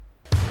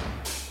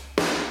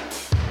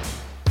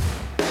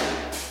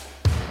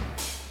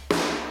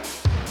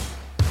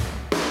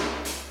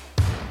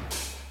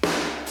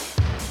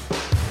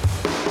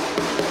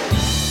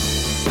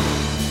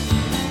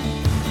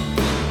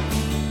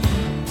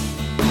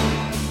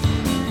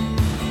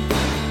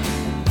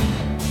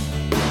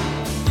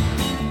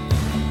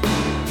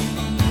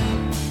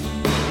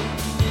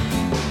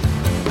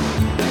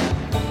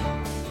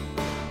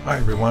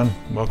everyone,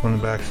 welcome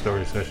to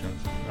Backstory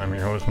Sessions. I'm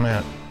your host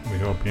Matt. We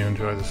hope you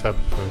enjoy this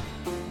episode.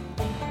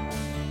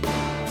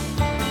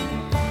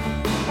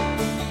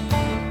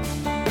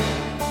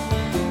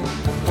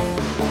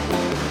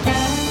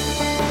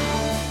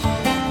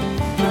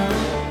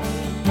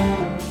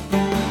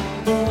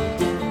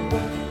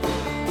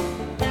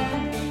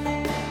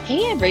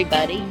 Hey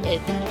everybody,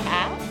 it's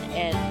Kat,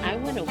 and I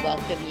want to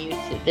welcome you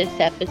to this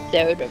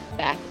episode of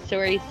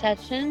Backstory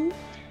Sessions.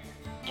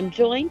 I'm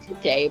joined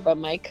today by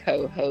my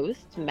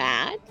co-host,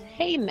 Matt.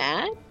 Hey,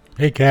 Matt.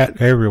 Hey, Kat.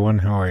 Hey, everyone.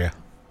 How are you?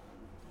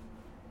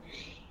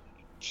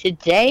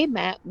 Today,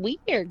 Matt, we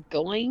are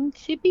going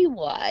to be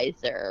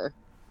wiser.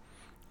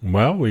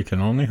 Well, we can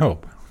only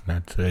hope.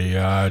 That's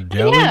a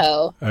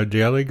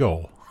daily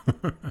goal.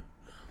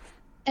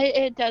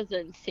 It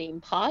doesn't seem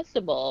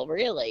possible,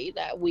 really,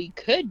 that we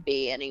could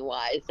be any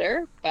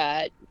wiser,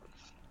 but,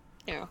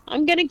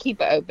 I'm going to keep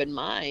an open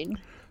mind.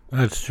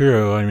 That's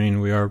true. I mean,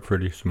 we are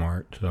pretty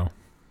smart, so...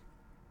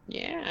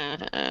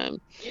 Yeah.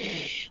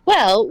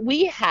 Well,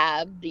 we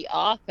have the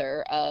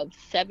author of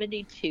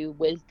 72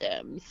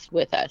 Wisdoms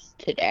with us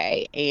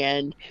today,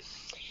 and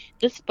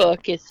this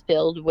book is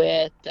filled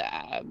with,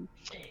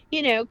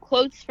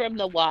 quotes from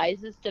the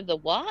wisest of the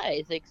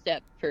wise,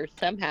 except for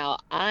somehow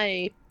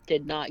I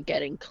did not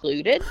get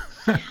included.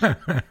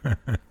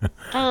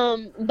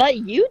 But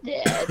you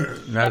did.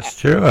 That's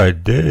true. I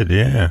did,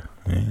 yeah.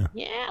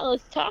 Yeah,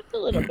 let's talk a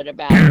little bit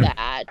about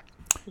that.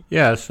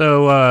 Yeah,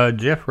 so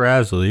Jeff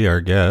Rasley,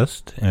 our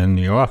guest and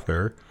the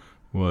author,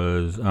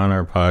 was on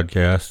our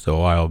podcast a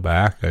while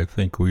back. I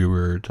think we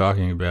were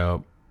talking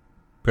about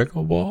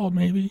pickleball,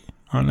 maybe,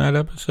 on that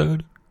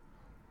episode.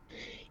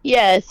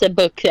 Yeah, it's a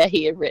book that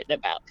he had written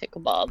about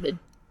pickleball, the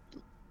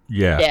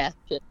death,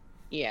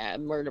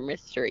 murder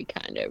mystery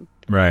kind of.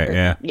 Right,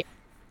 yeah.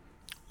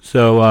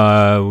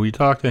 So we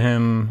talked to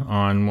him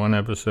on one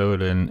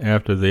episode, and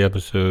after the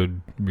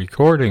episode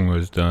recording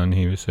was done,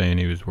 he was saying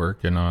he was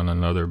working on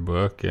another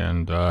book,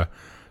 and if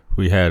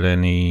we had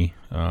any,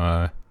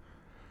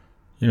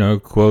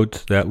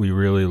 quotes that we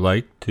really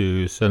liked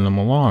to send them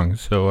along.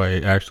 So I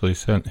actually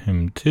sent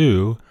him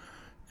two,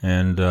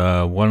 and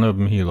one of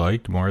them he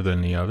liked more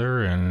than the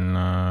other,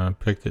 and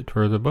picked it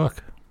for the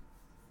book.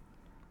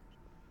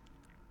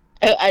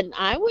 And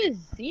I was,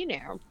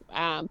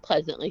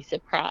 pleasantly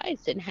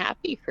surprised and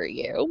happy for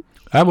you.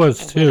 I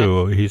was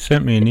too. He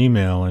sent me an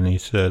email and he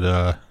said,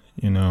 the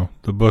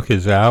book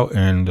is out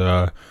and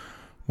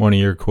one of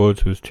your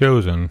quotes was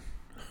chosen.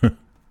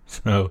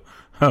 So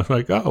I was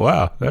like, oh,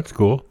 wow, that's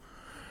cool.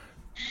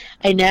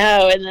 I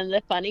know. And then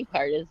the funny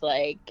part is,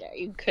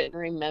 you couldn't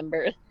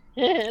remember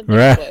the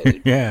right.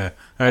 quote. Yeah.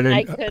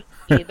 I couldn't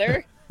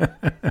either.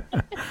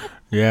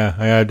 Yeah,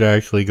 I had to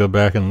actually go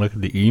back and look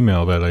at the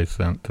email that I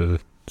sent to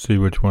see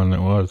which one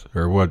it was,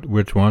 or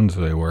which ones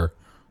they were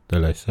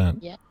that I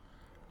sent. Yeah.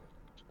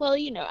 Well,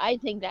 I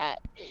think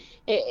that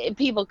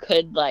people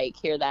could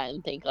hear that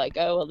and think oh,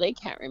 well, they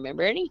can't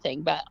remember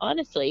anything. But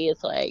honestly,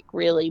 it's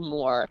really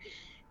more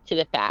to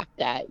the fact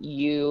that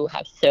you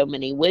have so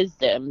many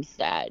wisdoms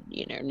that,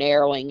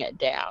 narrowing it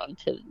down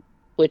to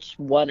which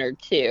one or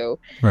two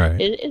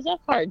is a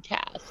hard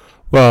task.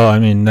 Well, I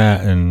mean,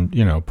 that and,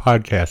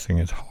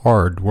 podcasting is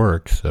hard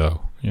work.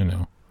 So,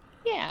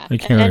 yeah, I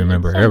can't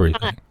remember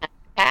everything.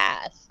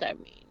 Past, I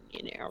mean,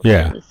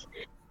 yeah.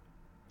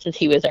 Since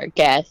he was our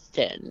guest,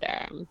 and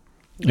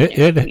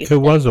it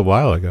was a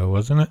while ago,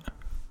 wasn't it?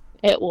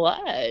 It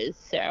was.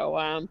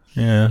 So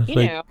yeah,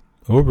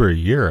 it's over a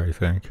year, I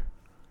think.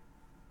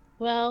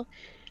 Well,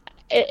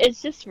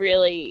 it's just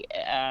really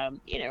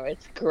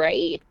it's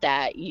great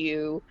that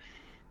you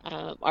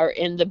are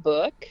in the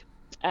book,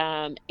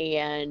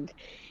 and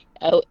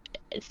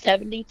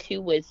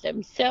 72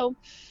 wisdoms. So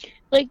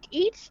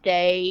each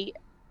day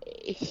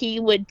he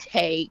would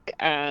take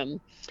a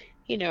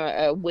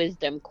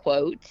wisdom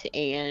quote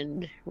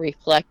and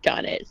reflect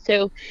on it.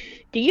 So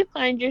do you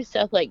find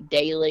yourself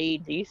daily,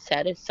 do you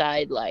set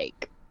aside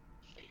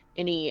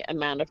any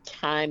amount of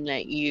time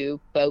that you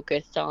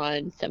focus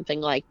on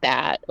something like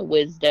that, a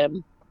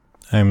wisdom?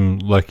 I'm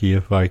lucky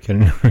if I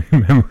can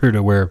remember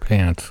to wear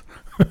pants.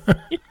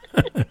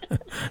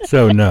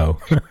 So no.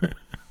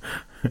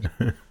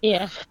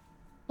 Yeah.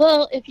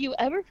 Well, if you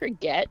ever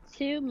forget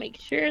to, make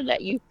sure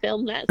that you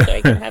film that so I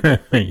can have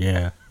it.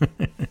 Yeah.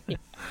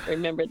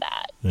 Remember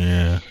that.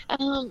 Yeah.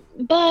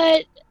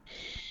 But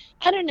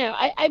I don't know.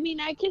 I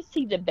mean, I can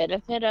see the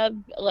benefit of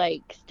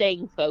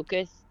staying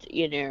focused,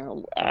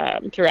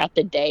 throughout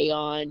the day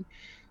on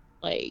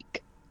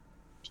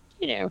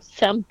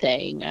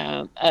something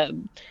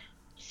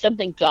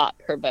thought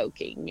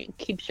provoking. It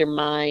keeps your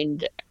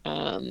mind,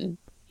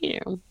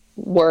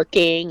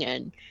 working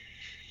and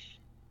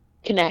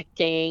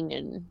connecting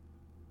and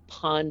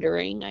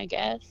pondering, I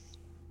guess.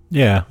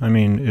 Yeah, I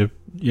mean, if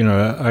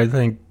I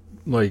think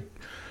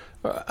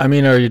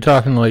are you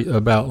talking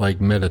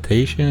about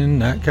meditation,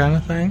 that kind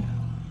of thing?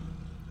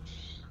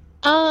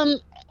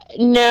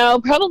 No,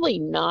 probably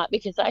not,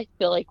 because I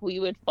feel like we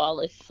would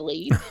fall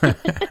asleep.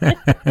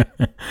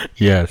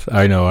 Yes,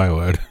 I know I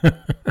would.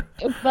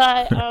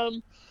 But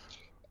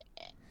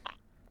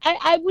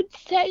I would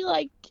say,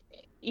 like,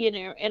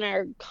 in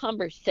our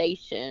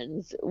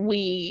conversations,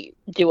 we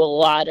do a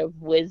lot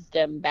of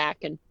wisdom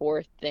back and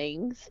forth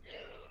things.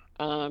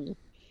 Um,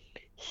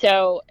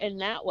 so in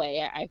that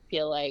way, I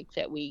feel like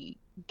that we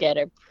get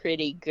a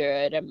pretty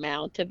good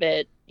amount of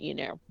it,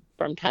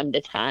 from time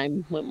to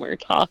time when we're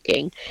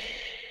talking.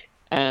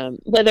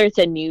 Whether it's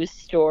a news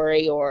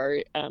story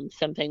or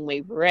something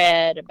we've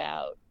read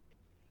about,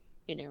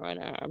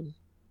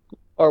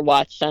 or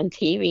watched on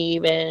TV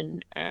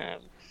even.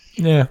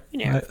 Yeah,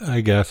 You know,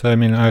 I guess. I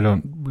mean, I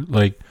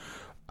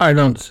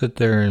don't sit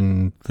there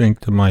and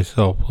think to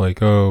myself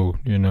like, oh,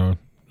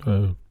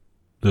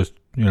 this,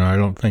 I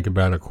don't think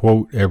about a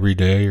quote every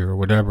day or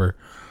whatever.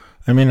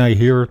 I mean, I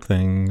hear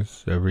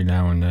things every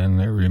now and then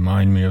that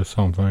remind me of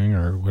something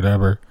or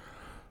whatever.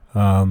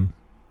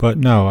 But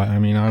no, I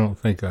mean, I don't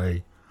think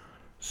I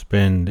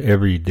spend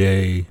every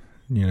day,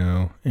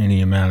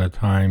 any amount of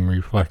time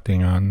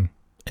reflecting on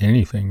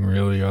anything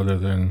really other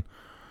than,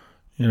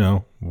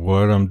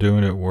 what I'm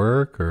doing at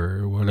work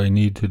or what I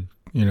need to,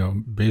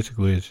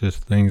 basically it's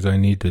just things I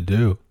need to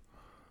do.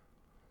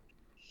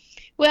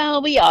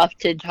 well, we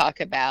often talk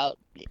about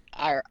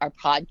our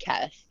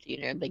podcast,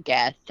 the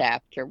guests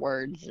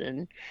afterwards,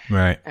 and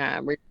Right.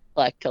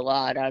 reflect a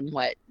lot on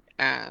what,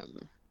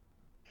 um,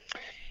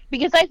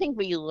 because I think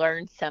we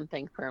learn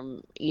something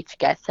from each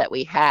guest that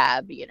we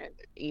have,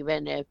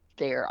 even if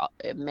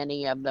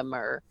many of them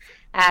are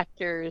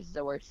actors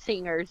or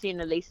singers,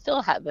 they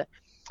still have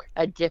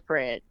a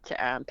different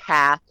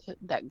path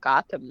that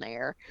got them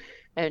there.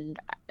 And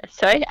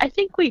so I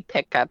think we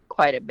pick up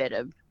quite a bit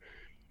of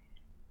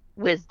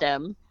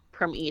wisdom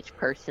from each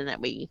person that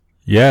we,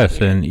 Yes,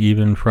 and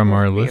even from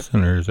our interview.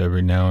 listeners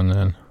every now and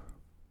then.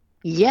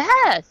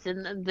 Yes,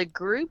 and the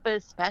group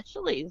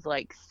especially is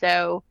like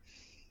so,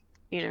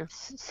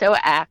 so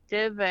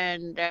active,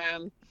 and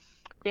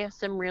they have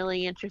some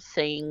really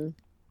interesting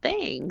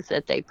things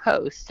that they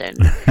post. And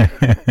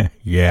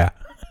Yeah.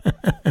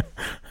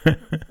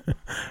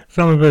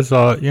 Some of it's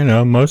all,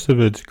 most of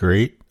it's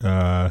great.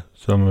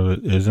 Some of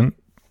it isn't,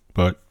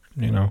 but,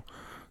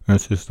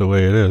 that's just the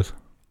way it is.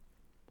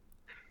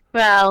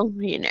 well,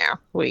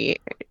 we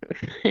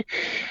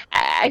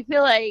I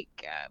feel like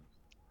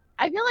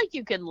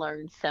you can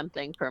learn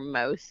something from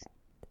most.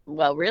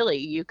 Well, really,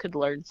 you could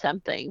learn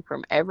something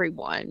from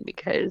everyone,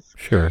 because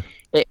Sure.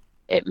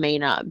 it may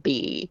not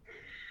be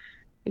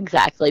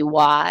exactly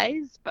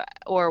wise,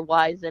 or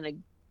wise in a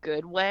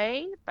good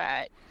way,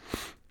 but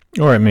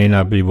Or it may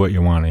not um, be what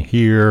you want to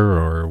hear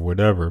or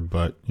whatever,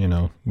 but,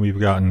 we've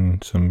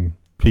gotten some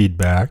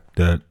feedback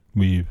that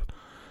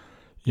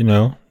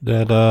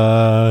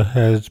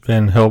has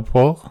been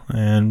helpful,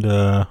 and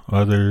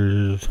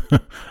others,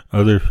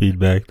 other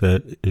feedback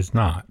that is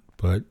not.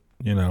 But,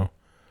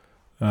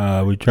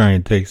 we try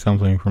and take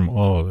something from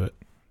all of it.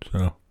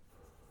 So,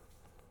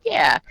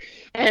 yeah,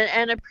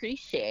 and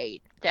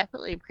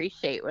definitely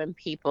appreciate when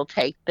people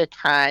take the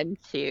time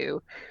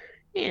to,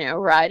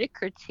 write a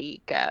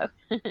critique of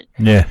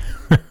yeah.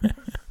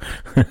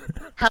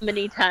 how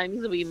many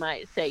times we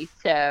might say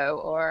so,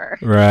 or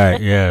Right,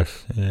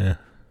 yes, yeah.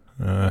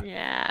 Uh,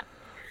 yeah.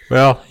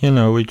 well,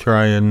 we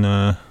try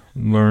and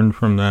learn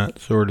from that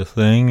sort of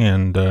thing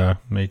and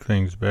make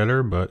things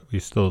better, but we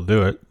still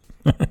do it.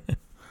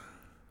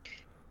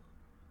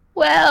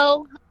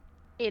 Well,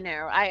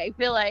 I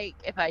feel like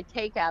if I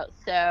take out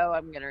so,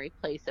 I'm going to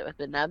replace it with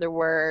another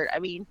word. I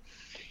mean,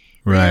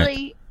 Right,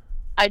 really,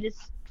 I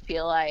just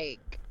feel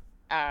like,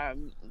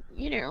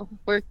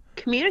 we're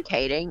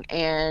communicating,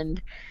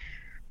 and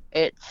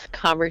it's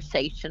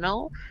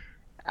conversational.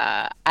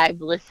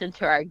 I've listened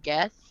to our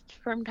guests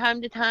from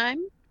time to time,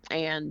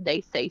 and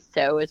they say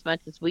so as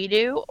much as we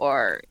do,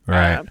 or,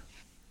 right.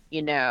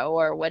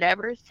 or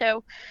whatever.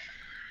 So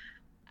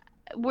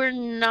we're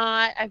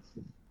not, I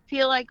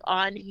feel like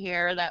on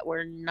here that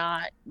we're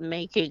not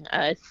making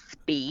a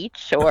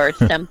speech or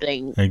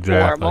something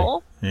Exactly.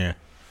 formal. Yeah.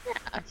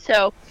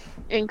 So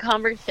in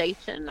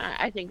conversation,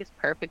 I think it's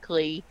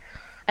perfectly,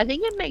 I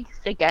think it makes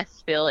the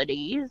guests feel at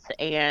ease,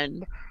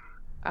 and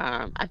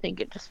I think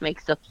it just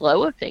makes the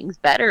flow of things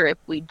better if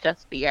we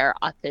just be our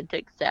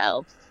authentic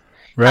selves.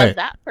 How's Right.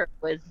 that for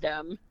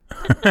wisdom?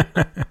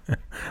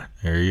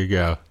 There you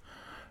go.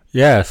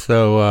 Yeah,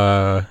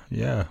 so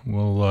yeah,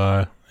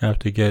 we'll have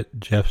to get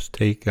Jeff's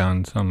take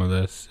on some of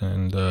this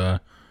and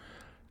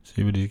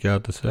see what he's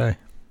got to say.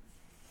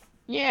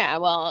 Yeah,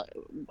 well,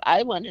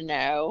 I want to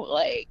know,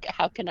 like,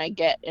 how can I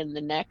get in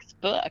the next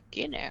book,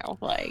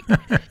 like,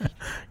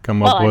 Come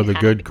well, up I with a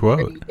have good to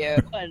quote. review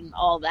and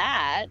all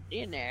that,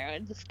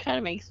 it just kind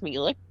of makes me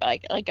look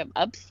like I'm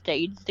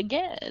upstaged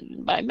again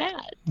by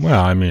Matt.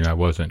 Well, I mean, I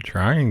wasn't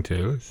trying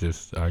to. It's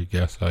just, I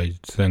guess I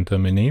sent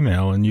him an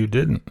email and you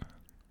didn't.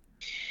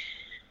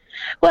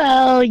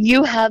 Well,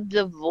 you have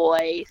the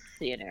voice,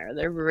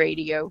 the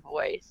radio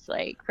voice,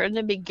 like from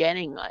the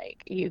beginning,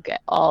 like you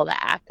get all the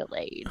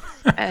accolades.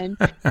 And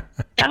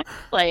I'm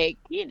like,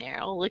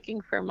 looking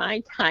for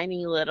my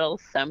tiny little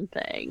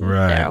something.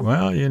 Right. So,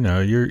 Well,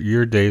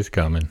 your day's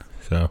coming.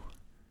 So,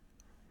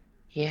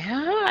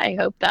 Yeah, I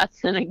hope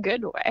that's in a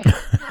good way.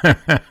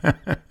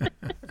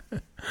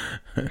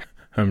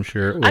 I'm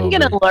sure it I'm will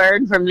going be. to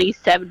learn from these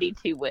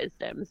 72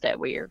 wisdoms that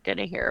we are going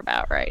to hear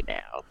about right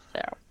now.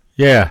 So,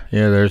 Yeah,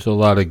 yeah, there's a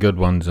lot of good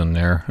ones in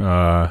there.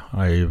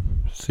 I've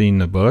seen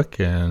the book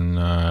and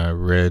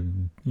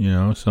read,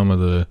 some of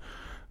the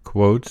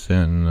quotes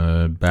and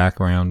the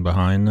background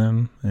behind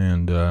them,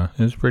 and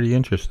it's pretty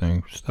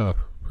interesting stuff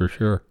for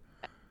sure.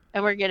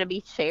 and we're going to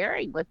be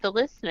sharing with the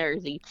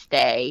listeners each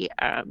day,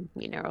 a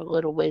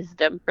little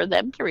wisdom for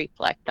them to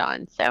reflect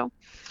on. So,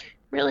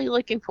 really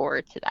looking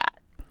forward to that.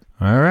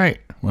 All right,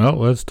 well,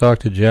 let's talk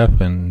to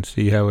Jeff and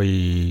see how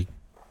he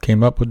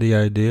came up with the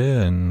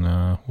idea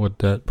and what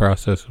that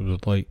process was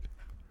like.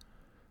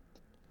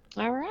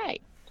 All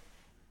right.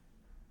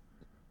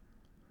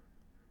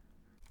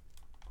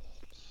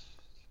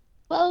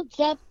 Well,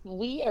 Jeff,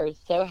 we are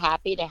so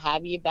happy to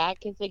have you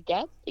back as a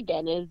guest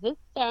again. Is this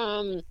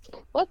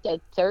what,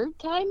 the third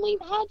time we've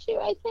had you,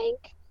 I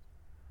think?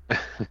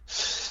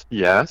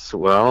 Yes,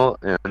 well,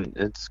 and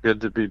it's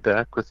good to be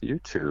back with you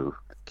two,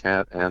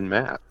 Kat and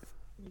Matt.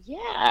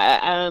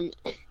 Yeah.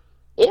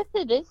 If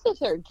it is the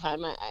third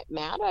time,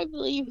 Matt, I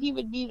believe he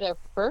would be the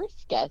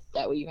first guest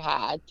that we've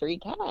had three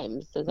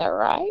times. Is that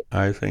right?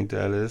 I think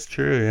that is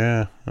true,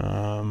 yeah.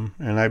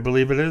 And I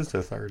believe it is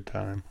the third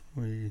time.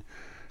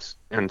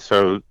 And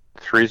so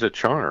three's a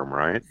charm,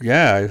 right?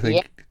 Yeah, I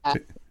Yeah.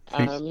 think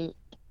Um,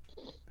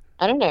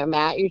 I don't know,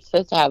 Matt. You're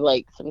supposed to have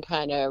like some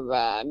kind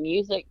of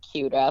music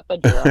queued up, a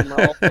drum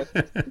roll or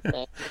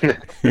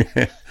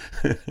something.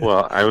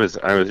 Well, I was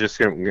just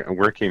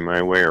working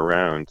my way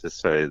around to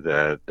say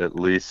that at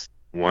least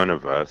one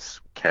of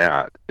us,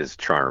 Kat, is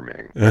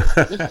charming.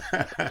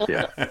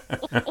 Yeah.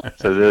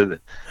 So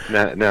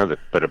now the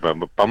but a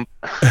bump.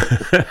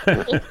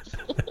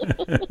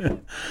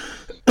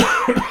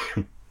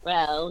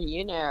 Well,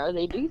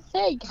 they do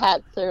say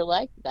cats are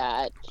like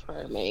that,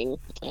 charming,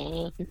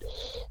 and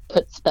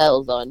put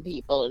spells on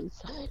people and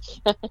such.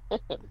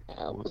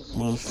 No.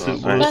 We'll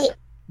see, Well, nice.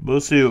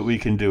 we'll see what we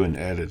can do in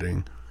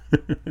editing.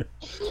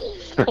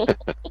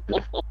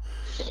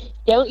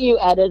 Don't you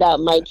edit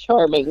out my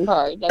charming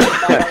part. That's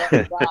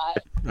about all I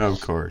got. Of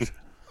course.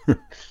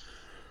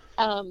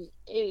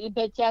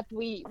 But Jeff,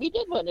 we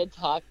did want to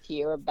talk to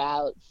you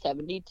about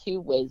 72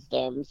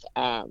 Wisdoms,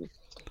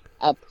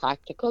 a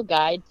practical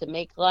guide to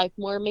make life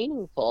more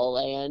meaningful.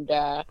 And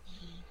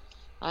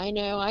I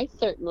know I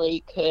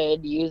certainly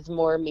could use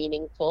more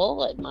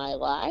meaningful in my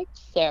life.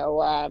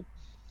 So,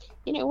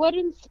 what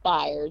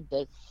inspired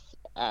this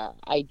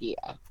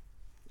idea?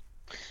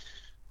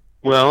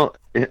 Well,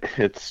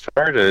 it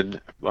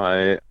started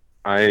by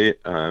I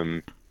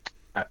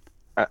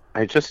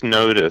I just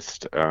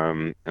noticed,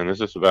 and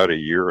this is about a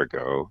year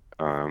ago.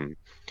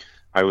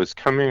 I was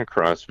coming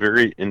across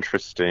very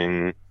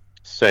interesting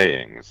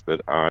sayings that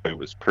I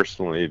was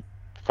personally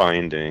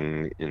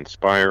finding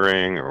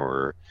inspiring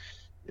or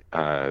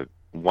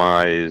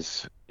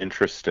wise,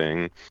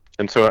 interesting,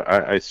 and so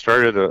I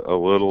started a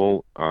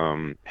little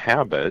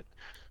habit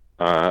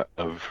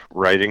of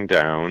writing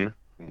down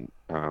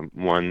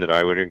one that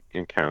I would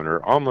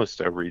encounter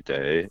almost every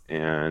day,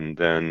 and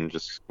then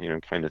just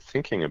kind of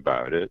thinking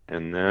about it.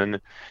 And then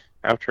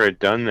after I'd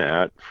done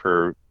that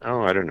for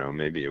I don't know,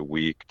 maybe a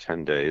week,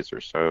 10 days or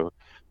so,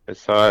 I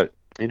thought,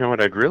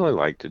 what I'd really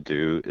like to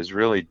do is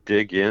really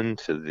dig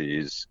into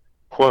these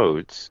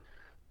quotes,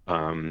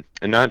 and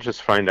not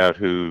just find out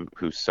who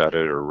said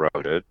it or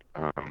wrote it.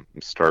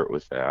 Start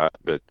with that,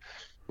 but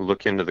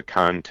look into the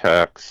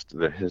context,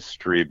 the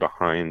history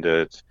behind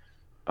it,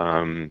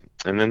 and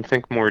then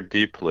think more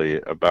deeply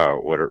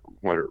about what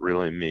it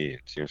really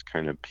means. Just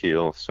kind of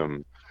peel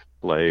some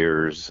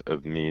layers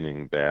of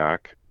meaning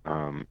back.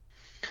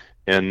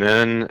 And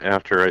then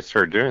after I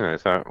started doing that, I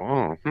thought,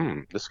 oh,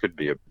 this could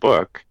be a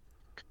book.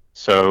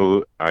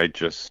 So I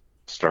just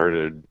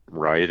started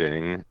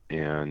writing,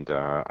 and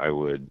I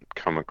would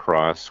come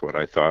across what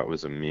I thought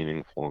was a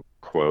meaningful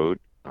quote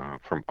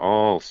from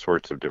all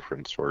sorts of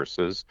different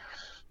sources.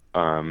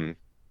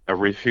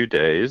 Every few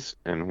days,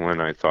 and when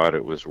I thought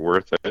it was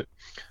worth it,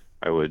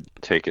 I would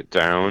take it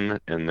down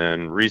and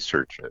then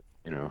research it.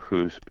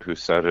 Who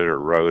said it or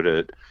wrote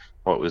it,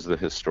 what was the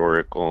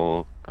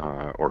historical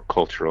or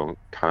cultural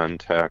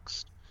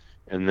context,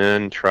 and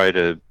then try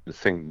to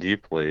think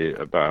deeply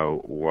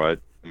about what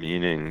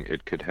meaning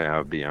it could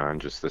have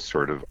beyond just this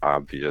sort of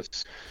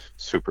obvious,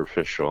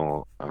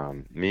 superficial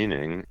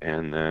meaning,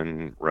 and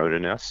then wrote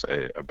an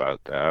essay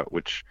about that,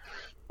 which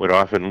would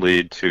often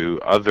lead to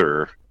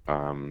other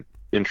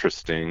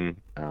interesting,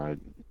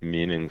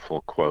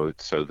 meaningful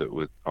quotes. So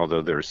that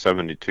although there are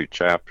 72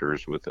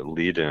 chapters with a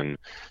lead-in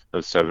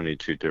of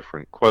 72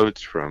 different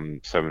quotes from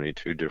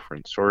 72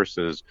 different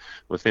sources,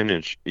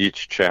 within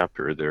each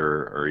chapter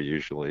there are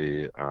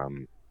usually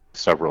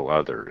several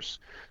others.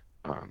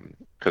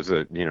 Because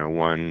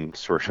one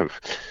sort of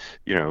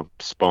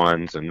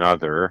spawns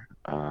another,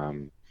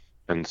 and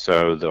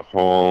so the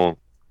whole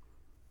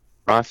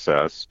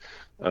process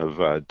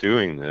of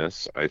doing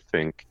this, I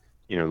think,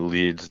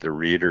 leads the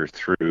reader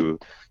through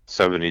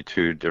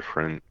 72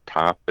 different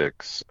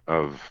topics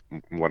of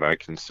what I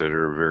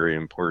consider very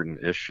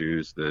important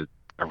issues that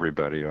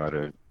everybody ought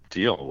to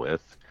deal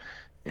with.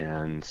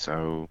 And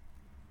so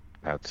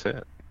that's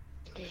it.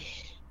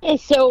 And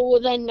so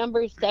then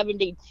number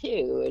 72,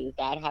 does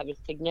that have a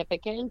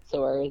significance,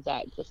 or is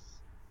that just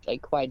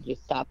like, why'd you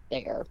stop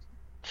there?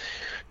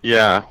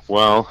 Yeah,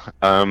 well,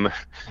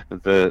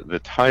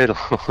 the title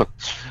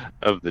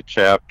of the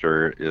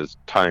chapter is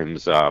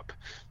 "Time's Up"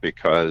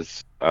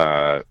 because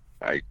I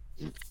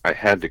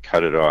had to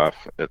cut it off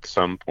at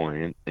some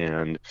point,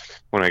 and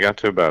when I got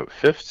to about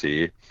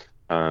 50,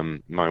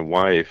 my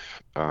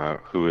wife,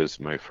 who is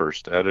my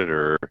first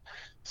editor,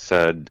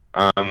 said,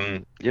 how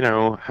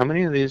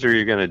many of these are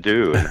you going to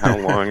do, and how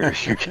long are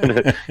you going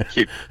to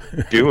keep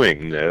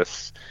doing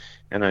this?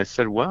 And I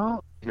said,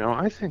 well,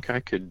 I think I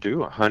could do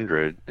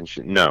 100. And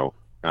she, no,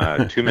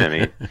 too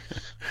many.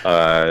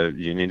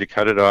 You need to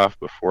cut it off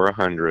before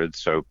 100,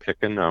 so pick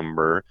a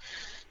number.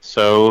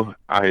 So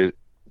I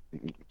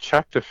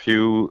checked a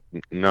few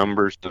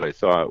numbers that I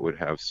thought would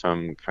have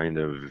some kind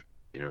of,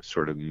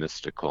 sort of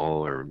mystical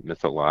or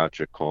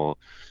mythological,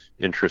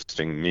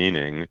 interesting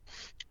meaning,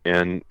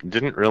 and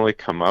didn't really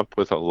come up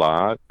with a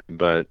lot,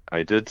 but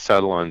I did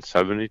settle on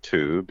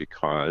 72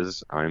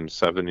 because I'm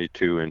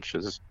 72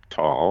 inches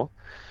tall,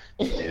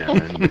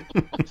 and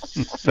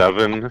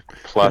 7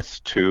 plus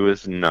 2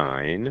 is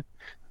 9.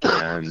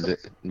 And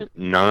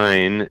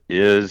 9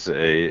 has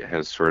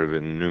sort of a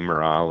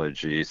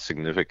numerology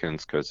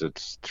significance because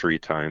it's 3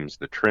 times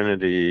the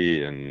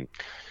Trinity, and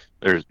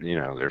there's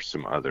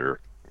some other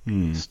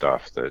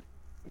stuff that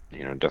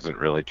doesn't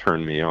really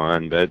turn me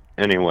on. But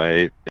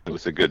anyway, it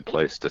was a good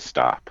place to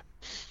stop.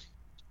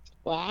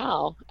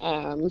 Wow.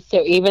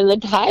 So even the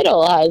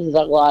title has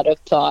a lot of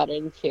thought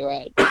into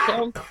it.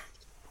 So,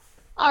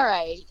 all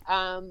right.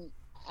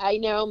 I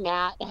know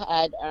Matt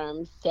had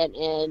sent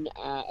in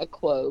a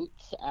quote,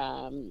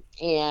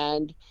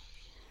 and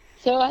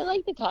so I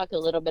like to talk a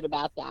little bit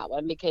about that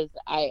one because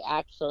I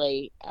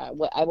actually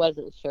I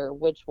wasn't sure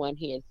which one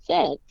he had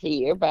sent to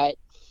you, but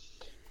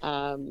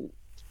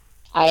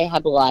I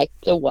have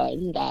liked the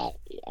one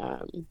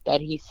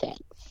that he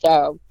sent.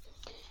 So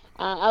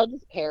I'll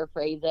just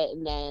paraphrase it,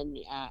 and then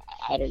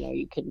I don't know.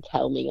 You can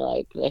tell me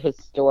like the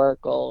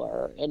historical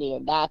or any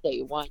of that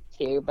you want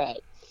to, but.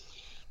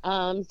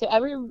 So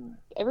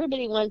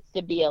everybody wants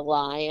to be a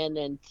lion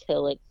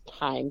until it's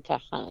time to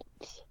hunt.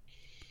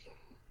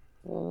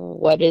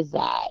 What is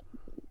that?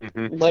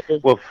 Mm-hmm. What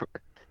is? Well,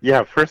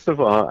 first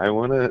of all, I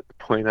want to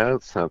point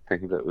out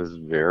something that was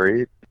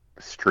very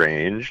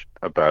strange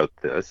about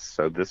this.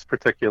 So this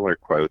particular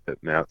quote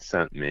that Matt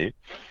sent me,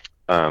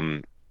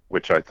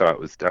 which I thought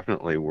was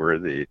definitely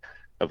worthy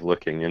of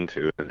looking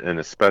into, and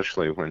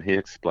especially when he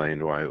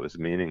explained why it was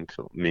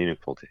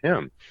meaningful to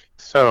him.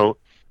 So,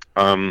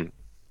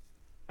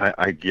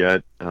 I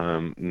get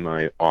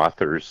my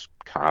author's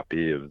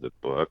copy of the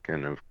book,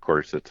 and of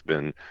course it's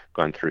been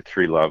gone through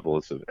 3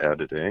 levels of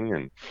editing,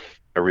 and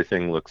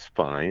everything looks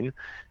fine.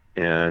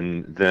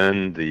 And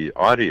then the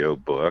audio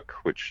book,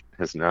 which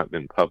has not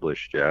been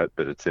published yet,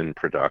 but it's in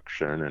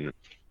production, and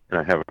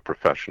I have a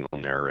professional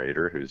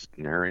narrator who's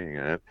narrating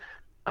it.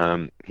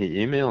 He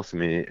emails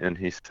me and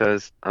he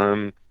says,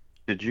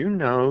 did you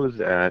know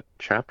that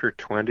chapter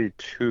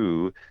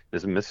 22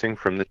 is missing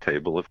from the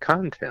table of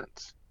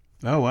contents?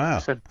 Oh, wow. I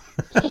said,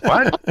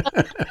 what?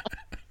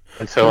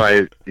 And so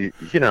I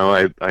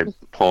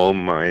pull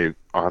my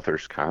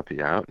author's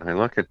copy out and I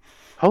look at,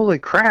 holy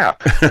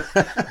crap,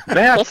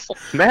 Matt's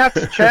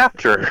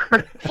chapter.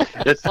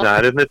 It's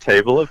not in the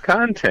table of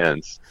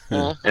contents.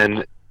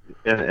 And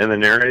the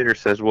narrator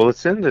says, well,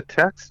 it's in the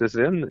text, it's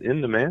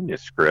in the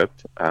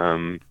manuscript.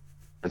 And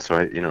so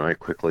I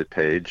quickly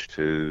page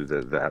to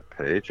that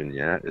page, and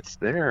yeah, it's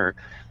there.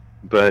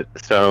 But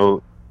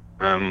so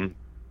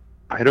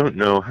I don't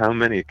know how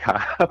many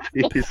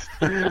copies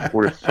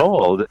were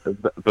sold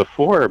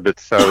before, but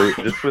so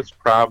this was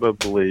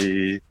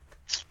probably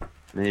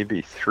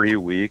maybe 3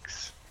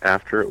 weeks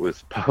after it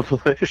was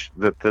published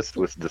that this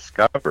was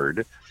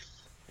discovered.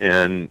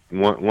 And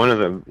one of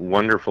the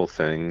wonderful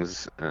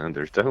things, and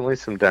there's definitely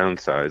some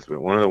downsides,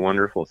 but one of the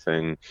wonderful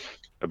things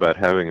about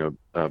having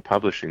a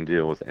publishing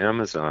deal with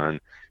Amazon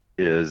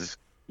is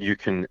you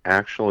can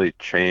actually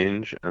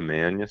change a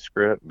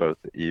manuscript, both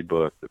the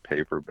ebook, the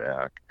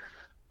paperback.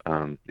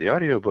 The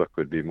audiobook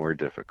would be more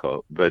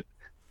difficult, but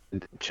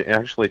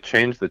actually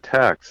change the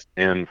text,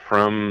 and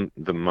from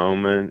the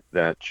moment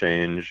that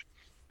change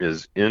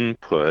is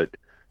input,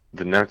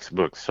 the next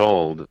book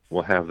sold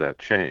will have that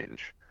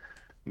change.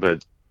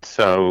 But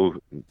so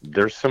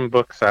there's some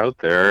books out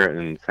there,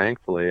 and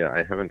thankfully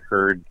I haven't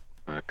heard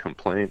a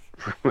complaint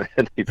from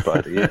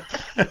anybody.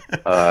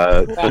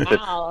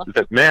 Wow.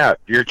 That Matt,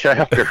 your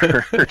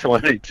chapter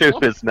 22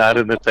 is not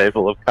in the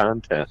table of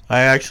contents.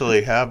 I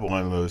actually have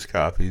one of those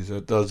copies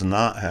that does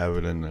not have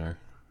it in there.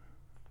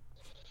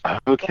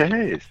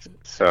 Okay,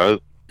 so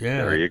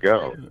Yeah. there you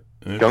go.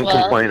 It's- Don't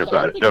complain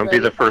about it. Don't be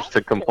the first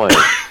to complain.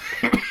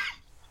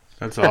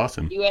 That's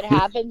awesome. See what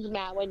happens,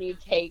 Matt, when you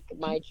take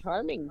my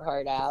charming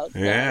part out.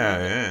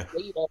 Yeah.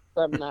 Delete it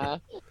from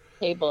the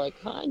table of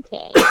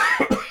contents.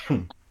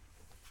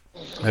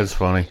 That's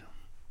funny.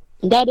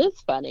 That is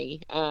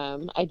funny.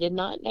 I did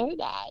not know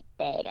that,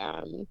 but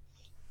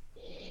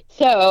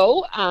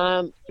so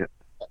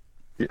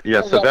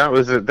Yeah, so that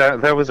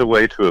was a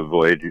way to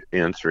avoid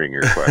answering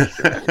your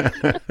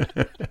question.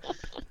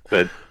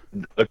 But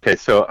okay,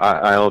 so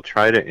I'll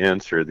try to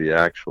answer the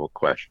actual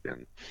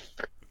question.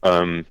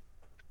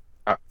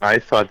 I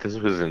thought this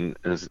was an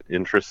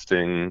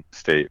interesting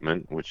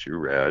statement, which you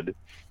read,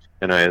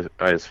 and I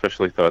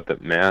especially thought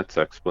that Matt's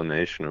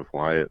explanation of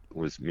why it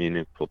was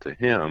meaningful to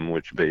him,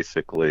 which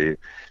basically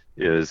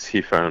is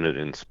he found it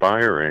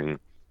inspiring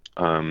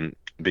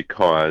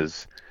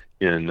because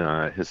in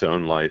his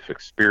own life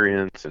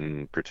experience,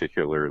 and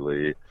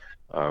particularly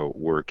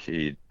work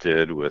he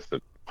did with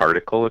the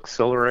particle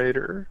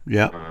accelerator,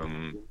 Yeah.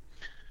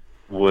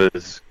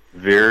 was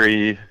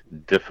very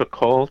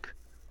difficult.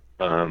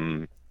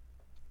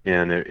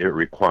 And it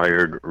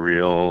required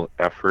real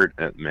effort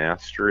at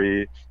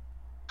mastery.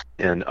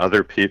 And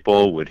other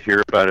people would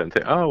hear about it and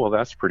think, oh, well,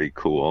 that's pretty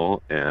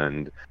cool.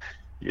 And,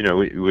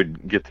 we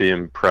would get the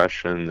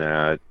impression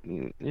that,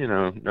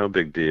 no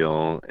big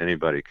deal.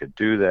 Anybody could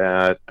do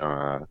that.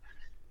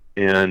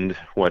 And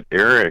what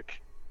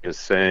Eric is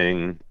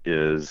saying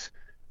is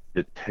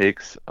it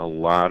takes a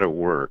lot of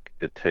work.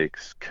 It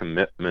takes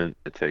commitment.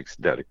 It takes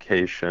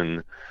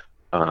dedication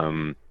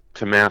to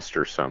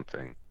master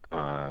something.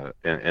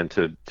 And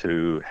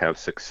to have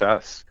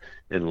success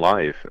in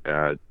life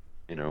at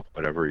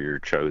whatever your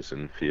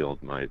chosen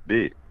field might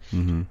be.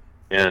 Mm-hmm.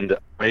 And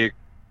I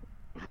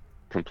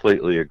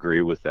completely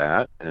agree with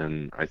that,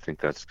 and I think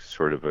that's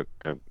sort of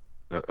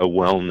a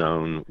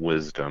well-known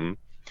wisdom.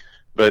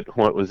 But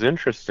what was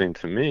interesting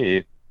to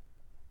me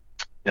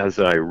as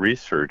I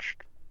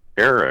researched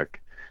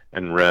Eric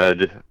and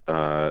read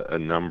a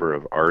number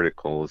of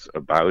articles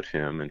about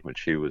him in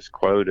which he was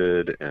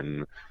quoted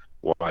and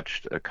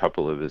watched a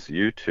couple of his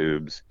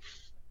YouTubes,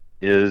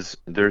 is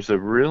there's a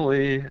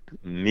really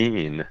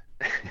mean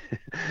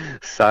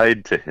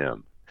side to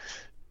him.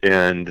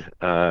 And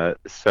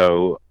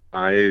so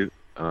I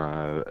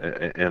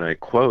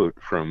quote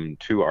from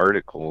two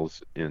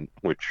articles in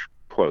which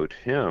quote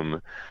him,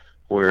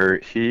 where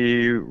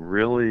he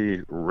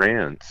really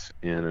rants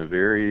in a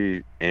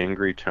very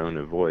angry tone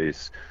of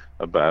voice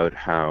about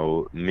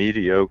how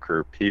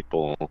mediocre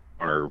people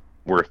are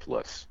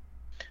worthless.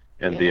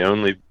 And the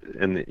only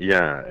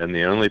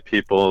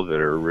people that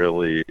are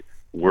really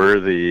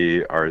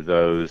worthy are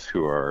those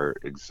who are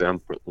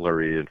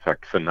exemplary, in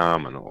fact,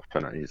 phenomenal.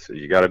 So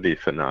you got to be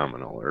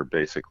phenomenal, or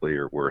basically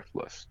you're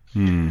worthless.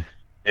 Mm.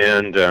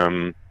 And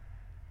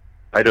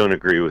I don't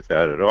agree with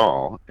that at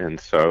all. And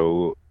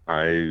so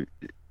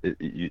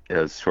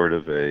as sort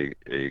of a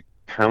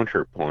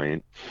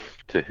counterpoint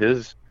to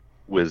his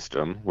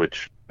wisdom,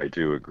 which I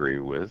do agree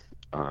with,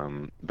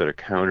 but a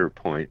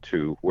counterpoint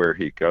to where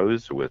he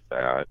goes with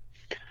that,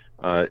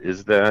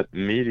 is that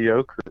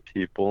mediocre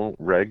people,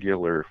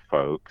 regular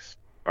folks,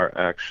 are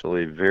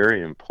actually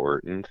very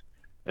important,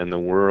 and the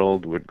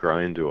world would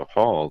grind to a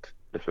halt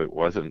if it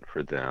wasn't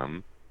for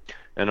them.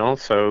 And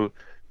also,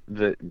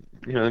 that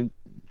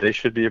they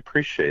should be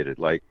appreciated.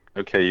 Like,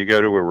 okay, you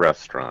go to a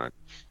restaurant,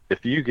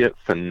 if you get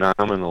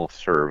phenomenal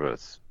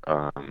service,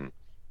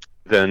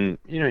 then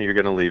you're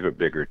going to leave a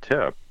bigger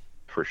tip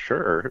for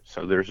sure.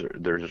 So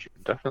there's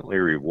definitely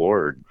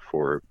reward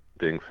for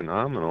being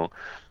phenomenal.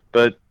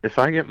 But if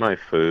I get my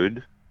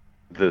food,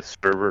 the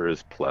server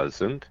is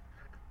pleasant,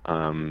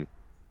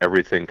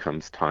 everything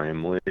comes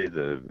timely,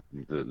 the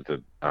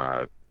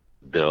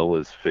bill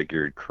is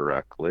figured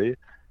correctly,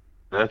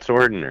 that's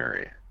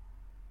ordinary.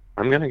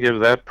 I'm going to give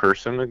that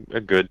person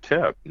a good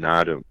tip,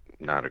 not a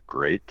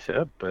great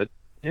tip, but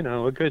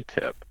a good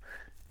tip.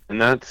 And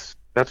that's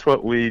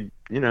what we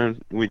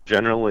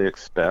generally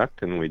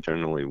expect and we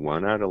generally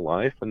want out of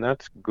life, and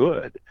that's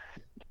good.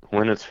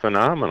 When it's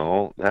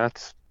phenomenal,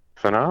 that's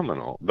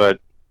phenomenal. But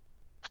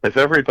if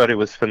everybody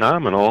was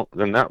phenomenal,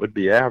 then that would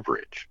be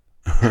average.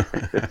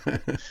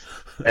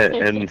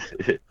 and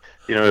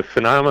if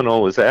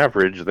phenomenal was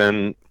average,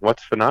 then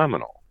what's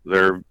phenomenal?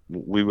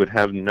 We would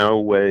have no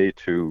way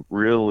to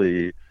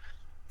really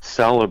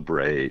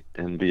celebrate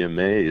and be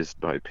amazed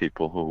by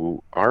people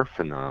who are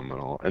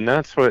phenomenal. And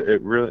that's what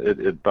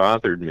it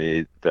bothered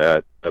me,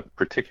 that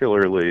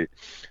particularly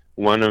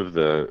one of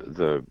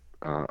the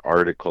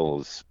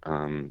articles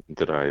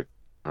that I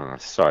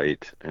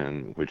cite,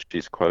 and which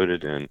he's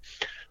quoted in,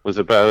 was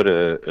about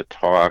a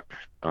talk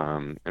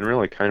and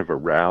really kind of a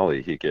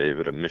rally he gave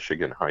at a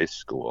Michigan high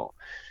school.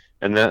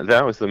 And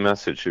that was the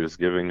message he was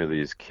giving to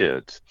these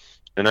kids.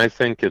 And I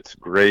think it's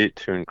great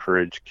to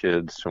encourage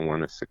kids to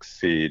want to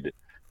succeed,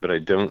 but I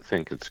don't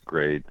think it's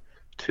great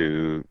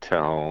to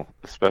tell,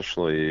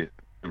 especially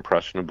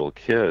impressionable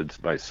kids,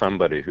 by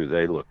somebody who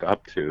they look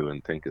up to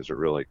and think is a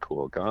really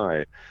cool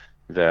guy,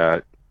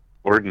 that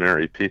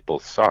ordinary people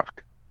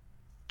suck.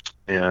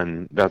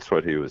 And that's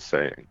what he was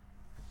saying.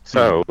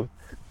 So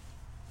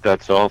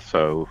that's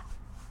also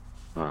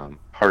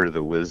part of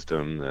the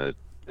wisdom that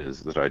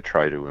I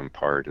try to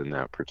impart in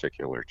that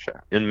particular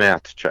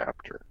Matt's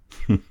chapter.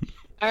 All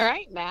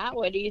right, Matt,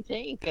 what do you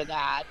think of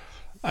that?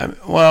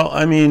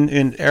 I mean,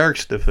 in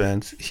Eric's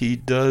defense, he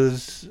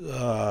does,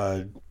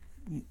 a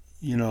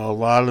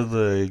lot of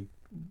the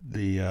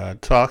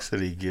talks that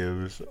he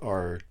gives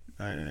are,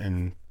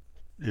 and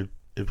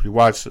if you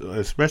watch,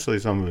 especially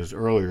some of his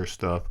earlier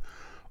stuff,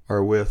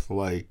 are with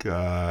like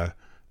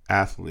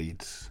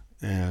athletes,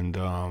 and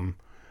one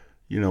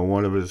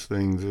of his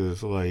things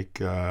is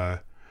like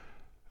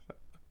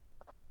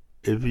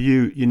if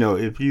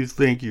you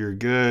think you're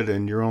good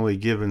and you're only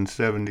given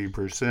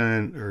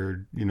 70%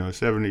 or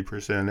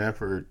 70%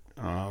 effort,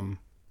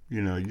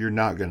 you're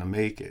not going to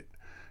make it.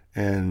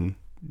 And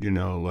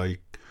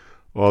like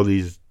all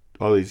these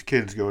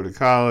kids go to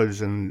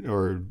college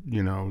or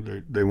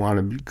they want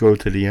to go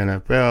to the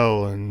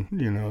NFL,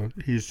 and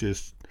he's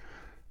just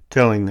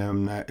telling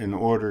them that in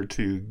order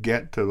to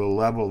get to the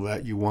level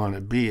that you want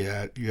to be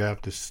at, you have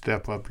to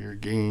step up your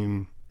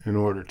game in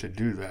order to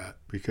do that,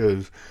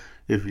 because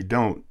if you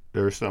don't,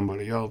 there's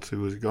somebody else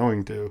who's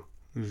going to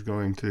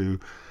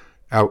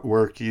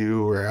outwork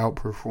you or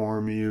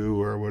outperform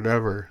you or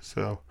whatever.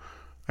 So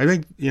I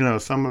think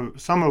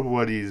some of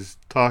what he's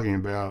talking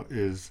about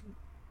is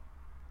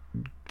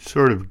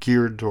sort of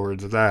geared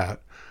towards that.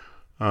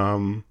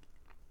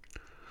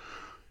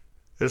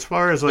 As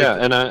far as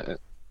like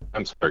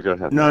I'm sorry, go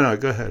ahead. No,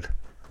 go ahead.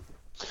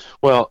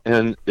 Well,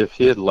 and if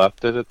he had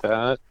left it at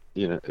that,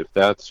 if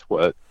that's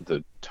what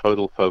the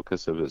total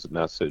focus of his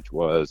message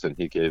was, and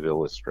he gave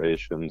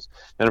illustrations,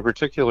 and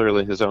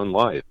particularly his own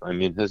life. I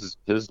mean, his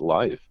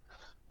life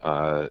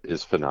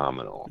is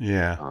phenomenal.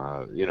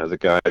 Yeah. The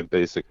guy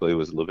basically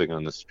was living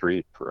on the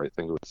street for, I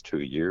think it was 2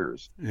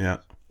 years. Yeah.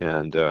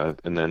 And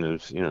then it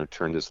was,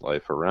 turned his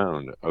life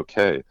around.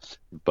 Okay.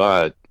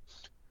 But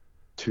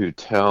to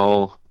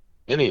tell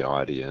any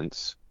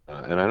audience,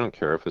 and I don't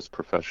care if it's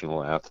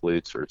professional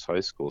athletes or it's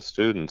high school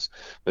students,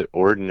 that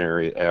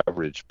ordinary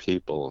average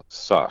people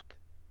suck.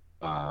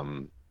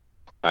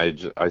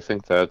 I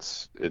think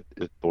that's it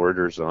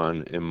borders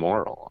on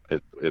immoral.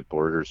 It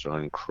borders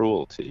on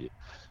cruelty,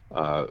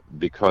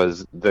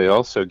 because they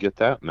also get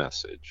that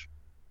message,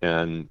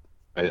 and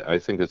I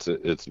think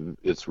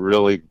it's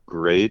really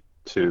great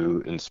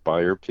to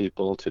inspire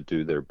people to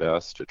do their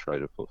best to try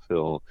to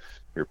fulfill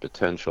your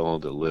potential,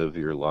 to live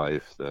your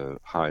life the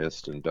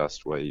highest and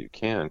best way you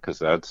can, because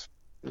that's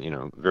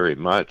very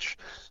much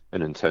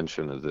an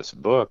intention of this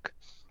book.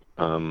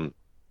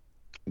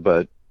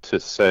 But to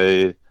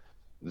say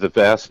the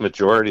vast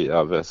majority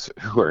of us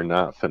who are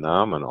not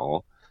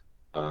phenomenal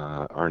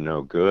are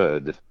no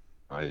good,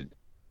 I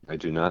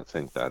do not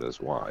think that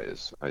is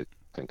wise. I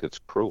think it's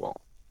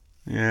cruel.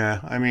 Yeah,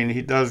 I mean,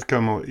 he does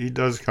come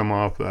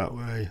off that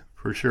way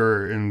for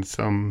sure in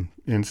some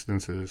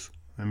instances.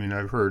 I mean,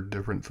 I've heard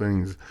different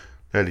things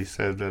that he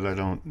said that I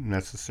don't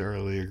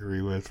necessarily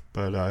agree with,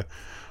 but a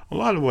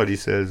lot of what he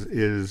says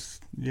is,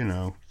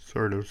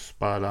 sort of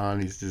spot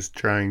on. He's just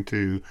trying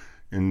to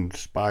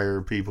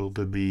inspire people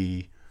to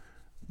be,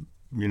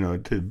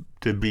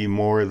 to be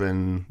more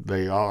than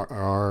they are,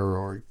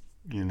 or,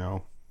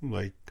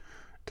 like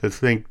to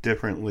think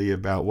differently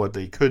about what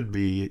they could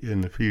be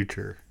in the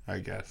future, I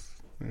guess.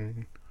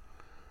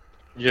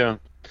 Yeah.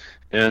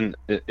 And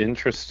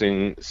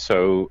interesting,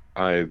 so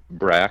I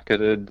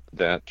bracketed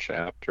that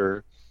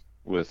chapter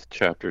with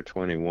chapter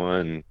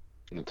 21.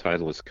 The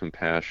title is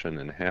Compassion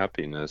and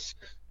Happiness,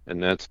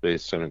 and that's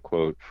based on a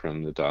quote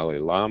from the Dalai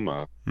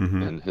Lama.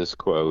 Mm-hmm. And his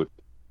quote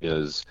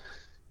is,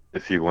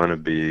 if you want to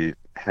be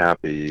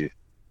happy,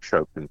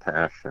 show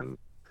compassion.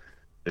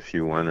 If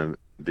you want to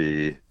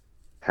be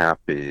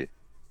happy,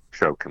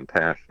 show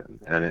compassion.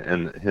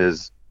 And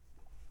his,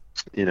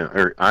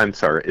 I'm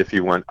sorry, if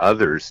you want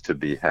others to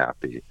be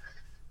happy,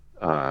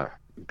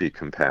 be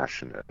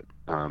compassionate.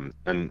 And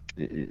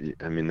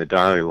I mean, the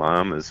Dalai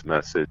Lama's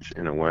message,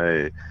 in a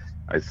way,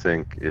 I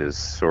think, is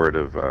sort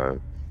of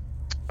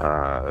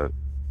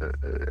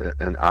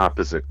an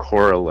opposite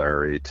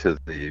corollary to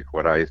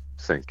what I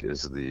think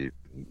is the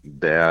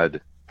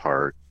bad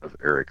part of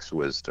Eric's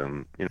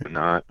wisdom.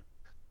 Not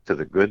to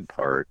the good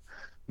part,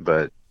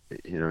 but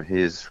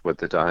what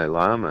the Dalai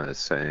Lama is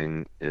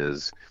saying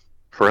is,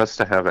 for us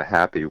to have a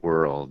happy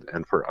world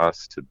and for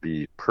us to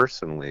be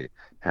personally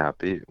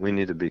happy, we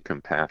need to be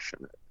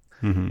compassionate.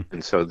 Mm-hmm.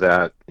 And so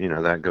that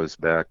goes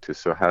back to,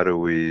 so how do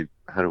we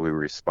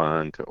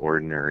respond to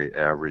ordinary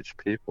average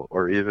people,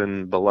 or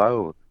even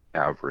below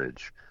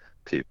average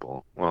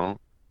people?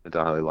 Well, the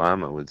Dalai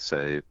Lama would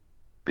say,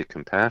 be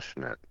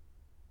compassionate.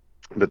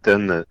 But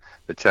then the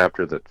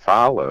chapter that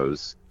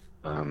follows,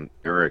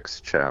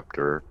 Eric's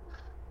chapter,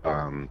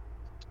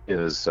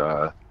 is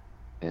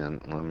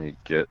and let me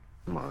get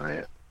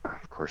of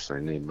course I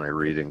need my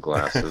reading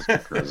glasses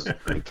because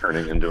I'm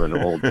turning into an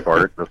old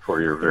fart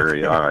before your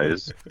very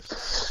eyes.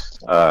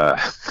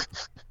 I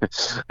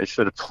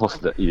should have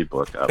pulled the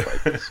ebook up. I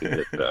can see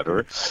it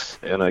better,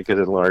 and I could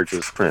enlarge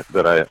this print,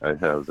 but I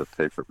have the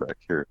paperback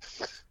here.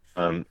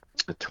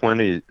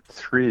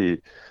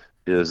 23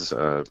 is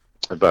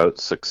about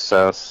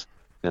success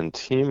and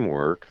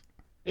teamwork.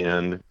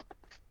 And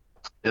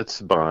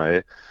it's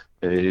by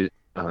the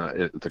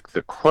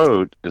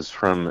quote is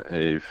from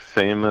a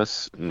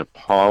famous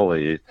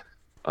Nepali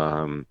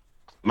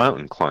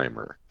mountain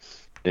climber.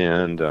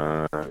 And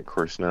of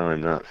course, now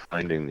I'm not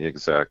finding the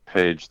exact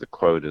page the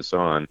quote is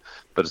on,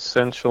 but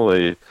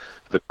essentially,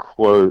 the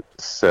quote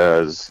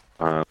says,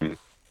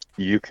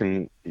 "You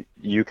can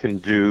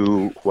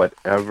do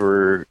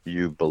whatever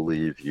you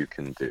believe you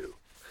can do."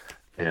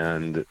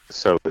 And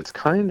so it's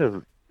kind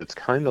of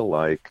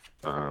like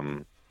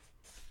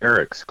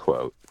Eric's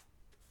quote.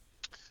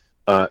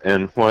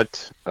 And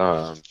what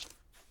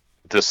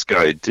this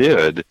guy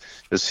did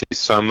is he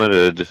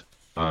summited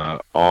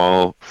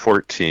all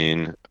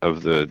 14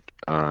 of the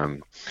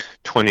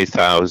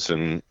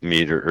 20,000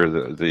 meter, or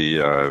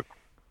the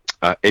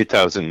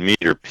 8,000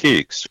 meter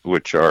peaks,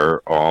 which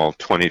are all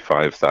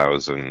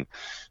 25,000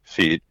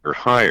 feet or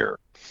higher.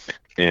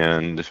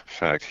 And in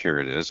fact, here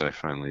it is. I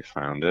finally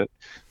found it.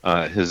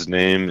 His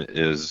name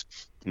is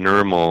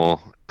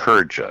Nirmal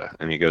Purja,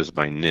 and he goes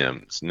by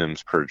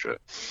Nims Purja.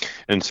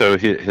 And so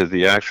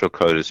the actual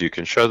quote is, "You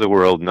can show the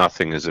world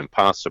nothing is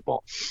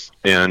impossible."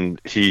 And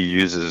he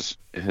uses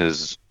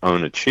his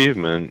own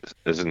achievement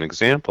as an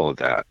example of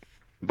that.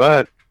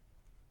 But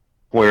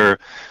where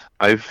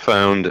I've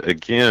found,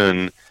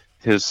 again,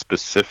 his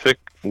specific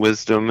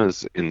wisdom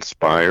is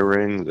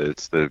inspiring.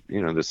 It's the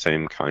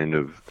same kind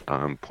of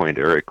point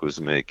Eric was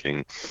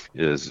making,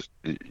 is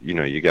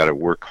you got to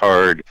work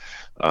hard,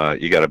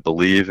 you got to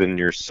believe in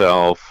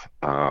yourself.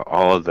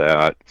 All of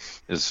that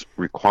is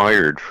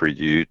required for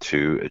you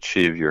to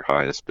achieve your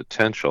highest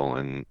potential,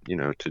 and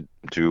to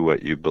do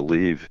what you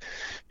believe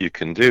you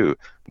can do.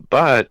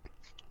 But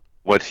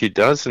what he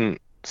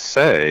doesn't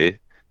say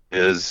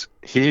is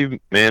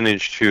he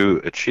managed to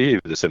achieve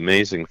this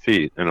amazing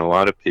feat, and a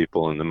lot of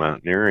people in the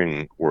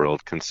mountaineering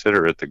world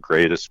consider it the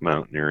greatest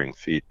mountaineering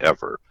feat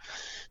ever,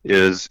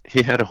 is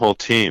he had a whole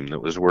team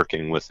that was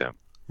working with him.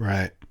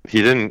 Right.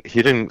 He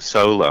didn't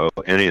solo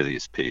any of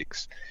these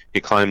peaks. He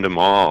climbed them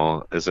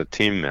all as a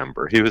team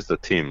member. He was the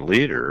team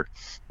leader,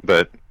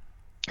 but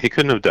he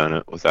couldn't have done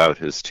it without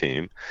his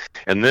team.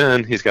 And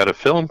then he's got a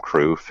film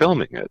crew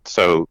filming it.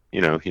 So,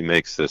 he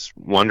makes this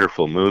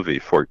wonderful movie,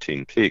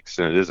 14 Peaks,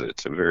 and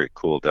it's a very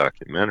cool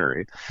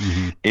documentary.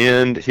 Mm-hmm.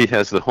 And he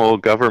has the whole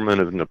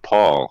government of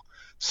Nepal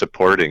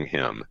supporting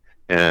him,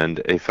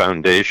 and a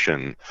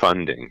foundation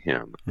funding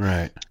him.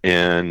 Right.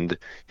 And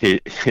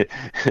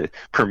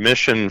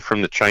permission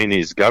from the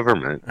Chinese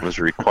government was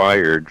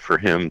required for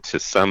him to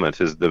summit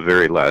the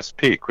very last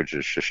peak, which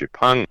is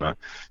Shishapangma,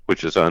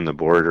 which is on the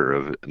border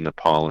of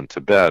Nepal and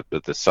Tibet,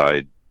 but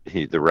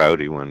the route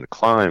he wanted to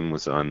climb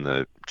was on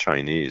the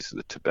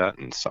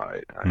Tibetan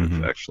side. Mm-hmm.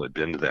 I've actually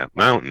been to that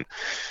mountain.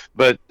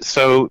 But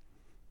so,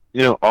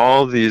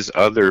 all these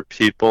other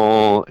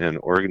people and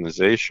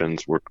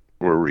organizations were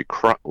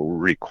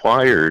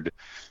required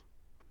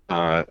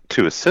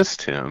to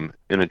assist him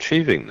in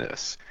achieving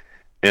this.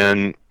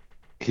 And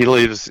he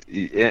leaves,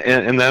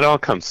 and that all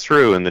comes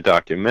through in the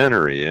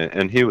documentary,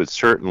 and he would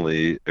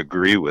certainly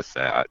agree with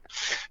that.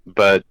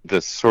 But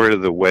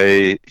the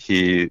way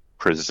he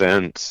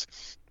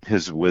presents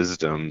his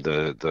wisdom,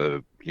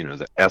 the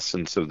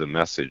essence of the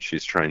message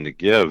he's trying to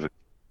give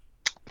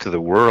to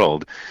the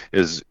world,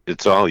 is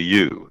it's all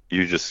you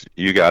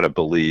got to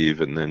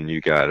believe, and then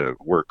you got to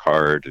work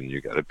hard, and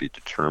you got to be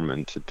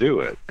determined to do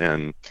it.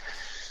 And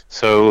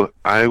so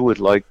I would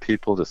like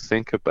people to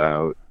think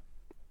about,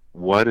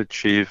 what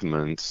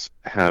achievements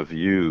have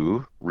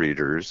you,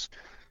 readers,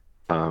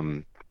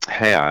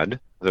 had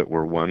that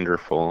were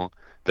wonderful,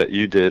 that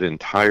you did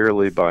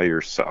entirely by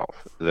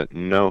yourself, that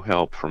no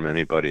help from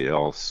anybody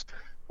else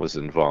was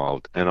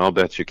involved? And I'll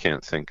bet you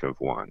can't think of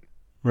one.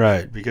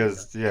 Right,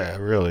 because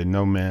really,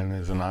 no man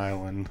is an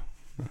island.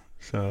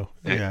 So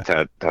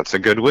that's a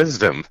good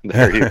wisdom.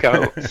 There you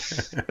go.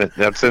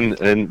 That's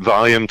in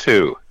volume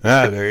 2.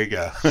 There you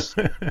go.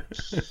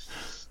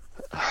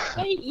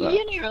 But,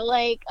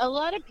 like, a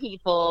lot of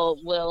people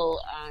will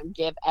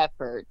give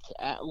effort,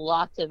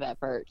 lots of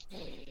effort,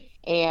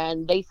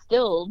 and they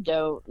still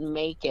don't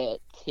make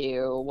it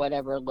to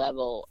whatever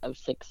level of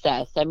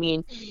success. I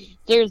mean,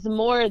 there's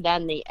more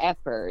than the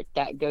effort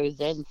that goes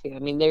into. I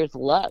mean, there's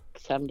luck,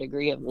 some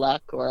degree of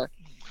luck, or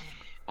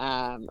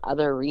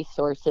other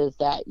resources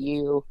that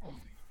you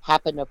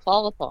happen to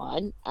fall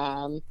upon,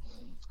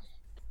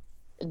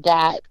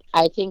 that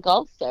I think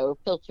also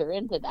filter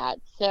into that.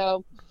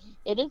 So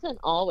it isn't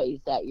always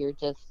that you're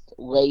just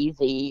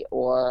lazy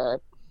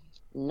or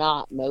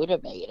not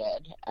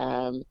motivated.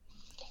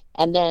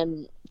 And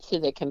then to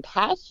the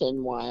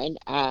compassion one,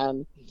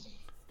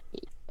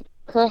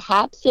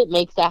 perhaps it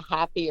makes a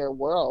happier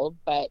world,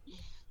 but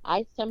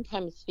I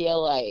sometimes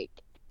feel like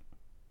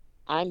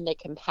I'm the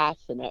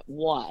compassionate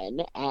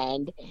one,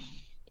 and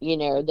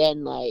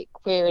then, like,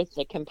 where's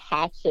the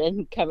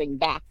compassion coming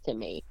back to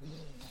me?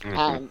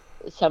 Mm-hmm.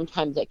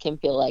 Sometimes it can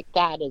feel like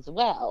that as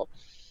well.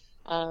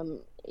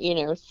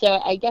 So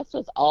I guess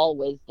with all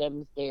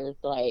wisdoms, there's,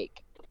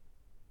 like,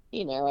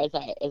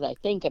 as I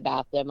think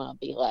about them, I'll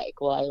be like,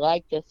 well, I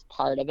like this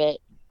part of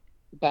it,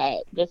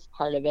 but this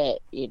part of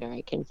it,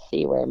 I can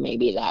see where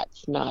maybe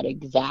that's not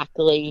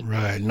exactly.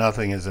 Right.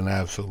 Nothing is an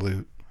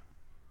absolute.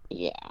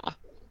 Yeah.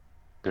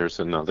 There's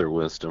another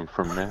wisdom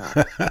from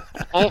Matt.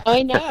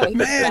 I know.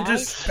 Man,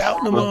 just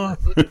spouting them off.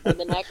 For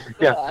the next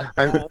Yeah,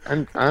 book.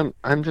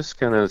 I'm just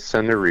gonna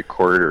send a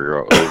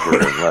recorder over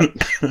and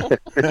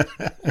let.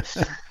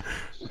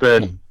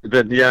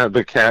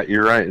 But Kat,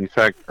 you're right. In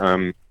fact,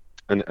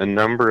 a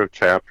number of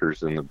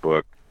chapters in the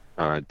book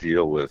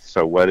deal with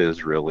what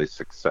is really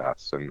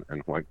success and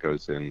what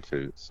goes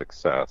into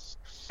success.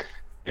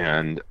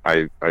 And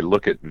I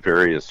look at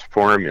various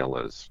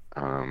formulas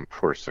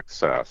for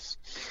success,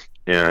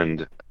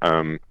 and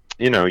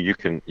you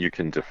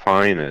can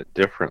define it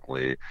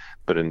differently,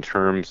 but in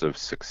terms of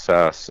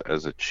success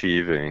as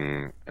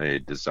achieving a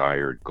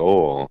desired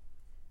goal,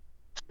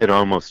 it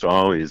almost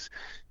always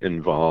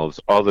involves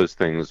all those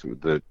things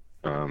that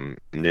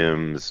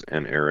Nims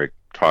and Eric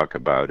talk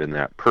about in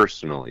that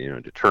personal,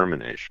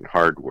 determination,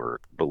 hard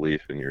work,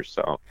 belief in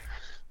yourself.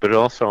 But it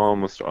also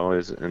almost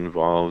always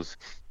involves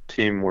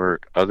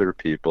teamwork, other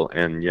people,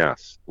 and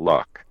yes,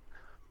 luck.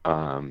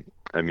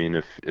 I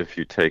mean, if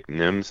you take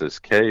Nims's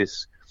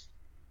case,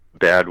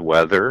 bad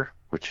weather,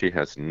 which he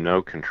has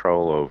no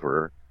control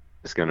over,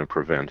 is going to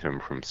prevent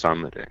him from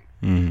summiting.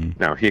 Mm-hmm.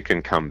 Now, he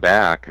can come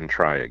back and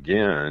try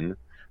again,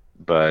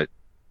 but,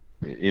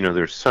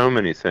 there's so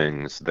many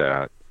things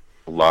that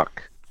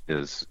luck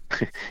is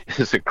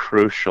is a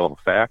crucial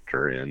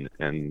factor in,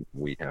 and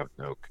we have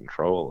no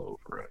control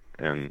over it.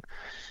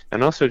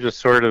 And also just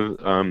sort of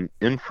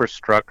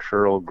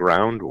infrastructural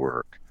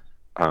groundwork.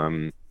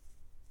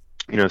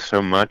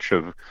 So much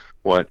of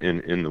what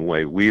in the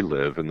way we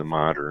live in the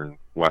modern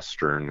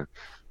Western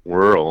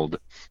world,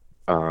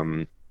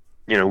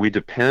 we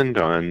depend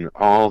on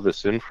all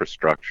this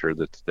infrastructure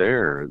that's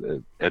there,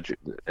 the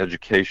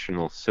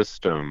educational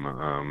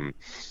system,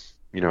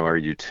 our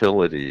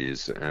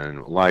utilities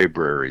and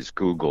libraries,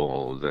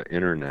 Google, the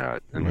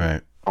internet, and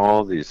Right.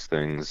 all these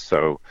things.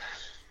 So,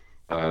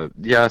 so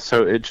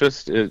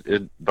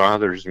it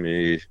bothers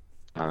me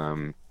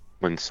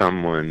when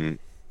someone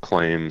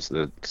claims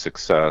that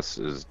success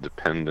is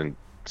dependent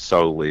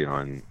solely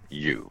on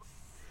you,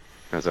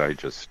 because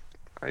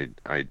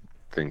I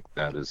think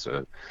that is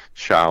a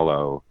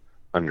shallow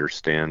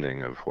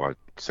understanding of what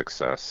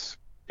success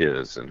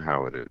is and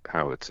how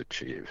it's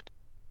achieved.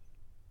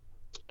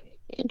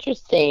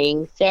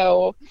 Interesting.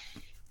 So,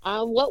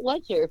 what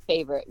was your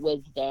favorite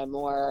wisdom,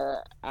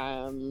 or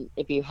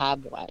if you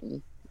have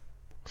one?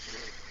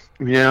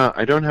 Yeah,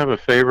 I don't have a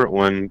favorite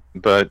one,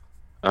 but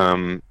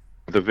the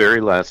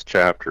very last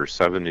chapter,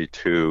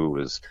 72,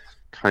 was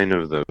kind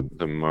of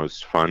the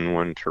most fun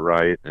one to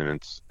write, and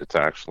it's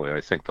actually, I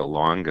think, the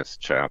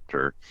longest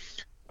chapter.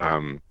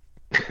 And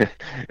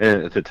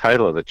the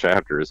title of the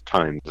chapter is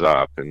 "Time's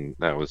Up," and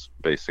that was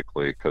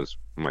basically because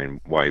my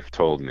wife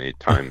told me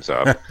 "Time's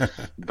up."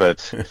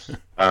 But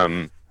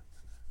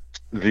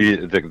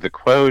the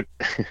quote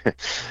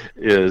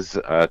is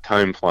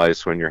 "Time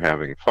flies when you're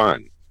having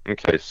fun."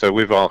 Okay, so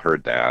we've all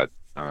heard that,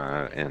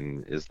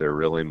 and is there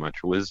really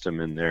much wisdom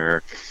in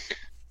there?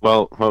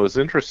 Well, what was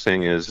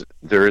interesting is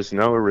there is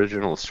no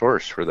original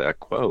source for that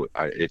quote.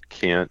 It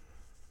can't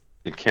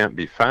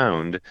be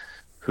found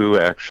who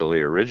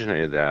actually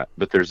originated that,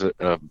 but there's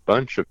a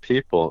bunch of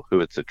people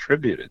who it's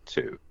attributed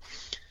to.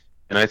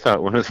 And I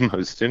thought one of the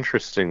most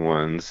interesting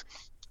ones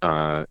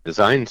is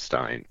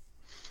Einstein.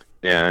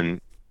 And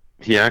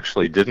he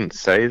actually didn't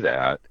say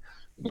that,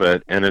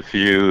 and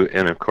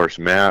of course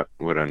Matt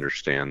would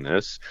understand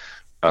this.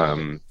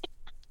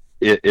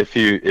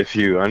 If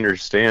you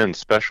understand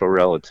special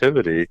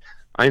relativity,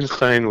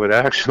 Einstein would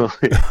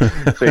actually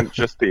think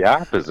just the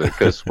opposite,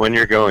 because when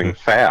you're going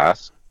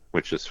fast,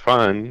 which is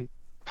fun,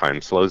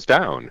 time slows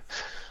down.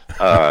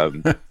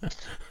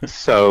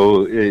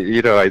 So,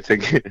 I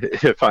think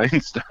if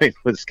Einstein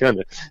was going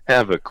to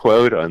have a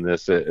quote on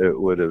this, it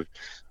would have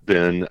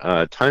been,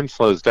 time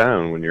slows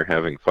down when you're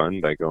having fun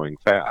by going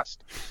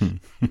fast.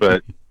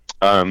 But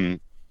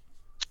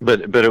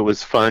it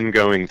was fun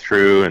going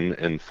through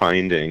and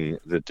finding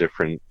the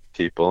different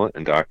people,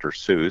 and Dr.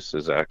 Seuss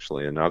is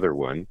actually another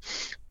one,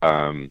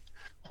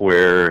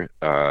 where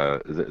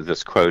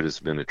this quote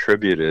has been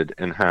attributed,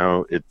 and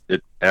how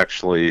it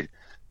actually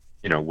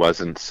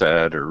wasn't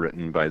said or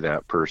written by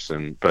that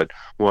person, but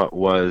what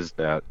was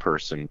that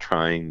person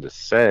trying to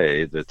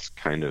say that's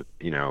kind of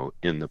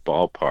in the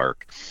ballpark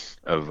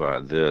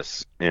of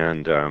this.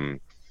 And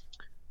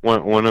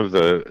one of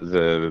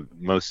the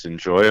most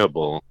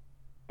enjoyable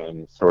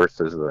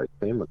sources that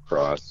I came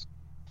across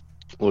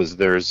was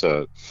there's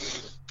a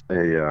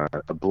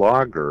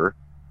blogger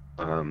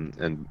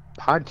and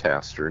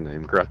podcaster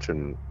named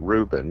Gretchen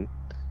Rubin,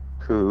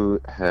 who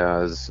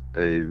has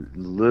a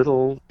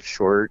little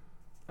short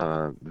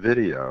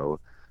video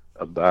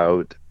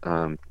about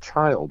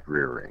child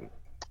rearing,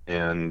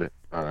 and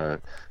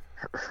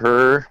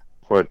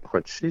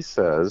what she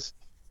says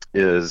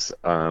is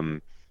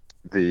and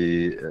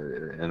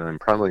I'm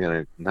probably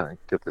going to not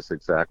get this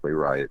exactly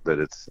right, but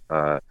it's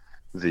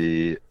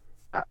the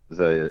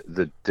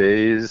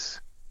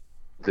days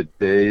the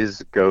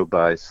days go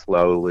by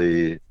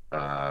slowly,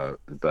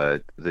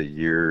 but the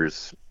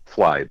years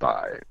fly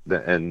by.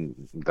 And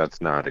that's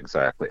not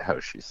exactly how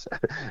she said.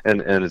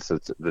 And it's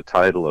the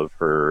title of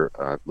her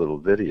little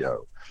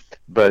video.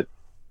 But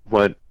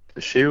what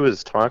she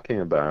was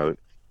talking about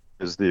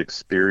is the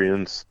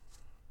experience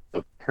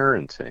of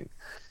parenting,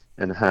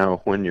 and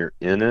how when you're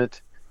in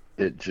it,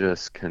 it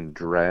just can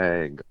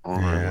drag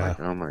on. Yeah. Like,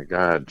 oh my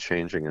God,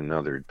 changing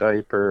another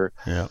diaper,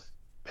 Yeah.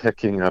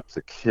 picking up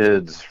the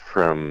kids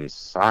from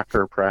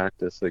soccer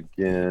practice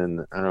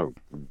again,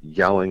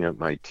 yelling at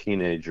my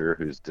teenager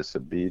who's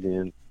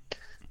disobedient.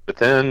 But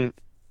then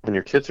when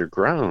your kids are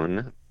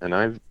grown, and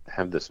I've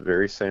had this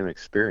very same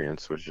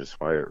experience, which is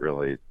why it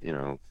really,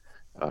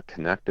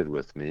 connected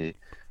with me,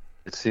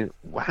 it seemed,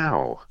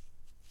 wow,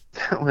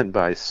 that went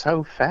by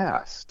so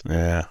fast.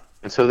 Yeah.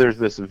 And so there's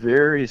this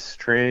very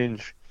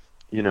strange,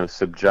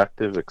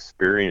 subjective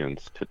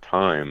experience to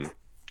time.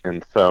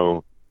 And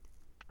so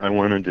I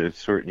wanted to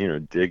sort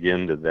of, dig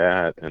into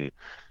that, and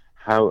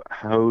how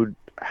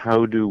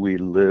do we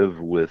live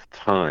with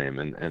time,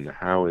 and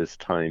how is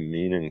time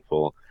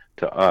meaningful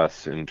to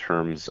us in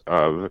terms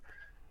of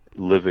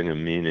living a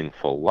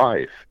meaningful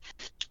life.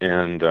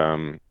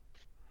 And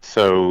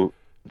so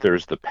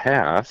there's the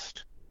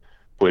past,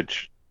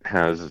 which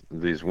has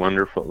these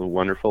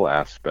wonderful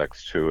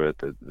aspects to it,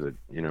 that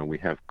we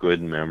have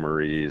good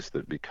memories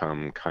that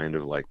become kind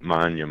of like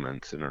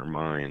monuments in our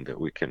mind that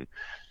we can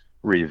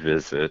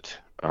revisit,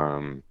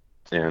 and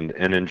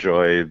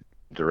enjoy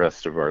the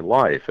rest of our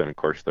life. And of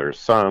course, there are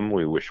some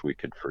we wish we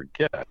could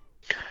forget,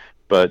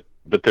 but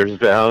there's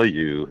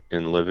value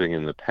in living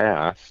in the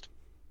past.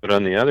 But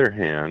on the other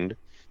hand,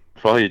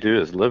 if all you do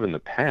is live in the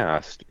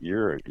past,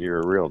 you're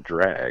a real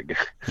drag.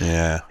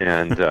 Yeah.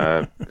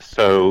 And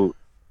so,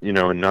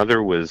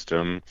 another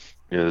wisdom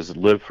is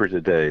live for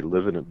today,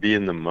 be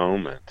in the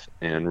moment,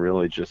 and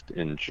really just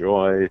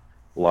enjoy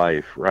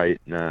life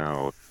right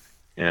now.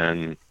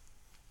 And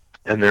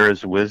there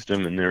is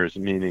wisdom and there is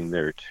meaning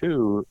there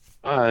too.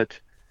 But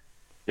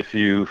if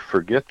you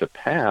forget the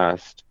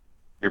past,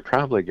 you're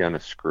probably going to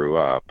screw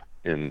up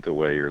in the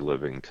way you're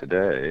living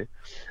today.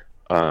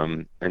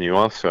 And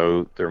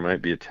there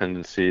might be a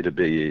tendency to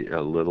be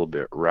a little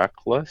bit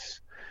reckless.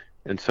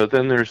 And so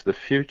then there's the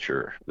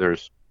future,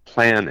 there's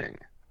planning.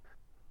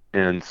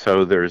 And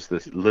so there's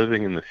this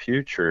living in the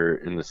future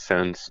in the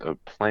sense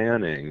of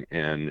planning,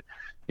 and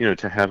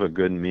to have a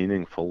good,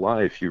 meaningful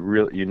life, you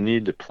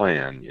need to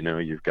plan.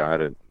 You've got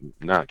to,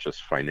 not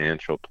just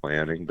financial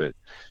planning, but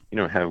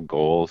have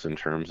goals in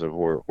terms of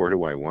where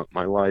do I want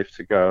my life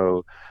to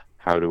go?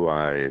 How do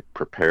I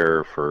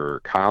prepare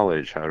for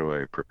college? How do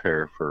I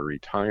prepare for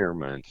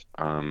retirement?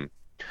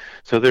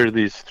 So there are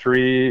these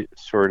three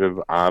sort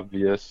of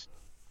obvious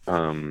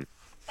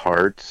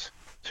parts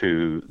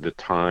to the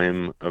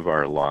time of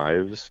our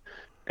lives,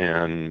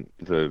 and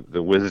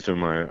the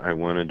wisdom I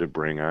wanted to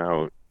bring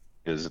out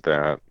is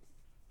that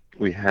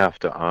we have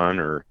to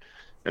honor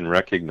and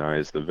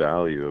recognize the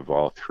value of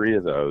all three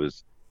of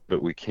those,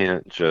 but we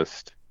can't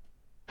just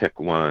pick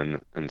one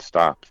and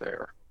stop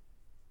there.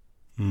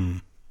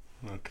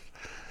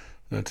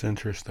 That's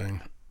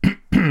interesting.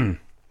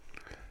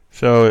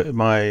 So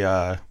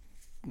my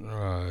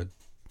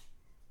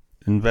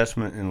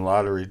investment in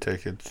lottery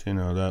tickets,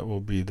 that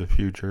will be the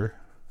future.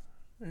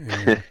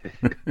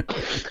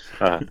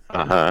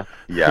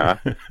 Yeah.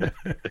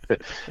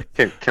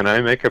 Can I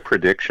make a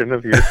prediction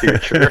of your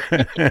future?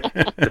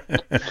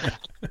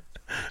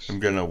 I'm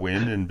gonna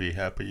win and be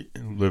happy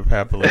and live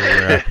happily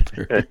ever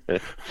after.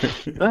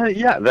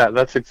 Yeah,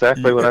 that's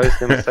exactly what I was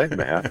going to say,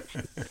 Matt.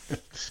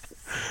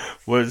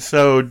 Well,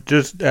 so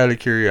just out of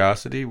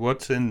curiosity,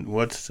 what's in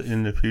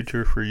the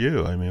future for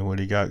you? I mean, what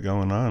do you got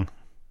going on?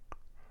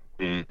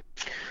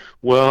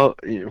 Well,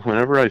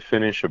 whenever I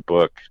finish a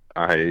book,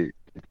 I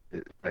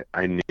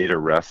need a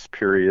rest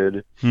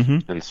period,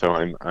 and so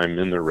I'm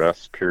in the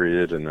rest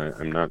period, and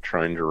I'm not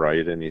trying to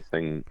write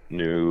anything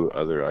new.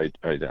 I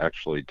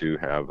actually do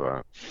have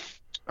a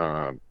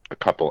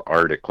couple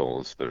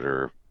articles that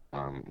are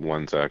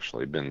one's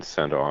actually been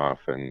sent off,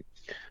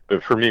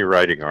 but for me,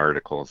 writing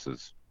articles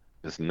is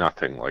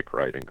nothing like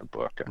writing a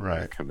book.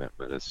 Right. The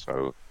commitment is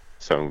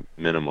so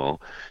minimal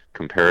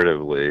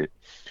comparatively,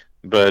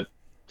 but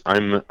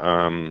I'm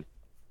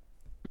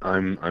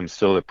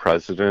still the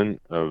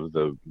president of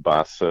the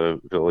Bassa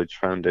Village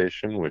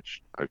Foundation,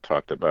 which I've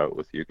talked about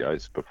with you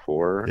guys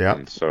before. Yeah.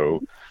 And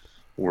so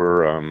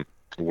we're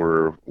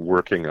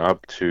working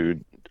up to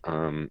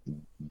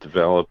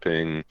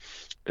developing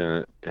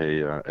an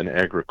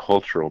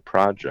agricultural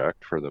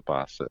project for the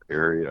Bassa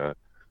area.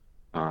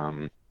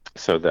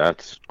 So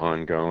that's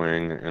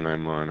ongoing, and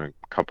I'm on a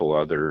couple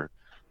other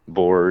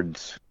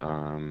boards,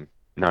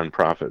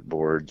 nonprofit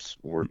boards.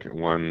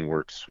 One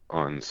works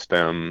on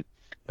STEM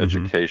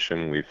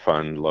education. We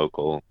fund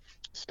local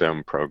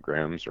STEM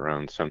programs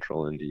around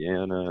central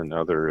Indiana.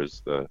 Another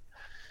is the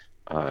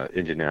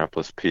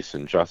Indianapolis Peace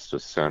and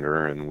Justice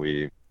Center, and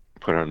we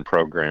put on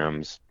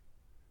programs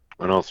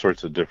on all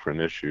sorts of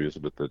different issues,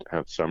 but that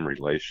have some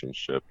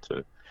relationship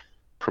to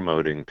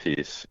promoting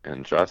peace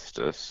and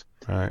justice.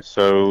 All right.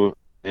 So,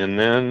 and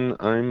then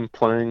I'm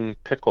playing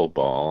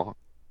pickleball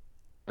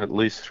at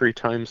least 3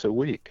 times a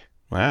week.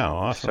 Wow,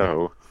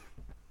 awesome.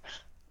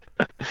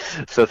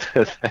 So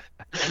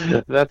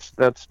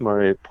that's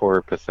my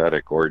poor,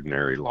 pathetic,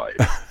 ordinary life.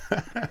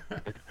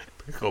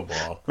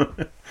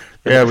 Pickleball.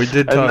 Yeah, we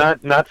did talk.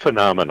 And not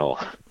phenomenal.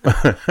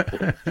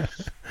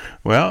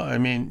 Well, I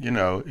mean,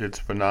 it's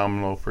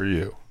phenomenal for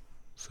you.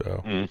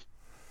 So.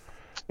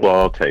 Well,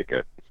 I'll take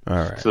it. All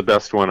right. It's the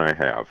best one I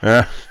have.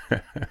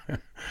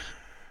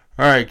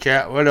 All right,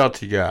 Kat, what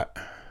else you got?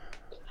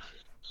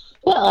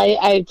 Well,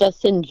 I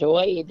just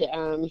enjoyed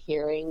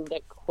hearing the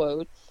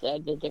quotes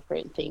of the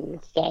different things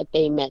that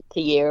they meant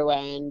to you,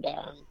 and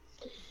a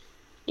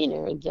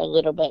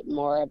little bit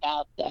more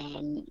about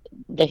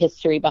the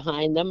history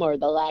behind them, or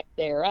the lack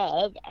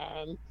thereof.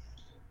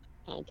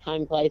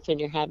 Time flies when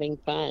you're having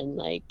fun.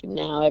 Like,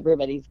 now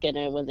everybody's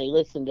gonna, when they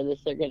listen to this,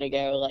 they're gonna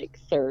go like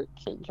search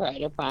and try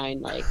to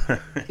find like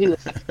who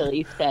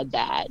actually said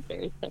that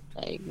or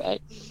something.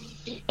 But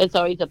it's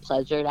always a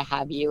pleasure to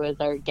have you as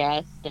our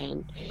guest,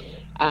 and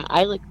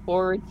I look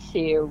forward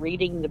to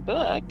reading the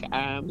book.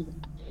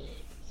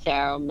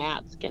 So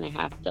Matt's gonna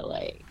have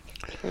to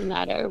turn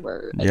that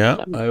over.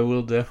 Yeah, I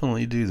will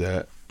definitely do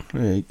that.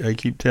 I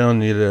keep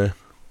telling you to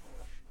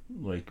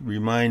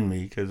remind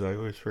me, because I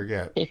always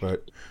forget.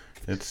 But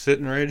it's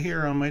sitting right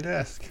here on my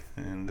desk,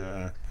 and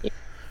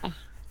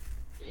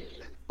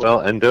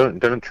well, and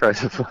don't try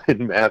to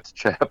find Matt's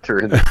chapter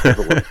in the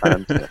table of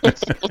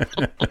contents,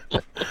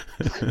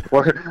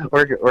 or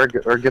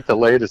get the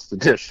latest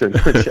edition,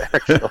 which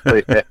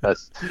actually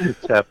has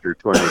chapter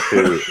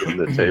 22 in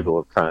the table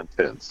of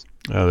contents.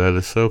 Oh, that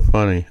is so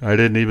funny. I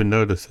didn't even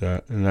notice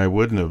that, and I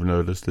wouldn't have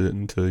noticed it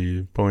until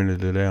you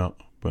pointed it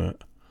out.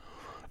 But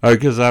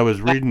because I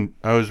was reading,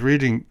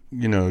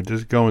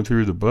 just going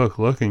through the book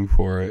looking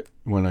for it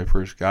when I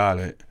first got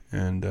it,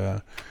 and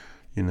I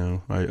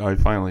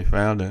finally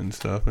found it and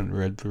stuff and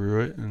read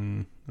through it,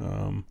 and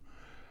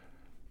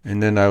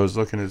then I was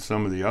looking at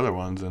some of the other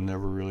ones and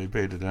never really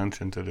paid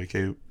attention to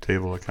the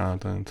table of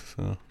contents.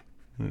 So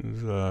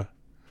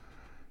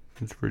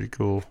it's pretty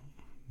cool.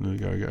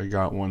 I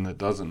got one that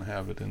doesn't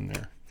have it in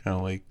there, kind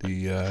of like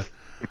the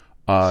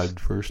odd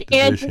first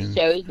edition. It just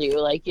shows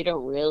you, you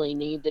don't really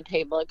need the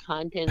table of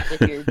contents.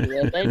 If you're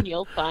driven,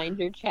 you'll find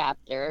your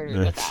chapter.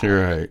 That's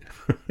right.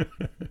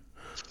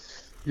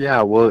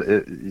 Yeah, well,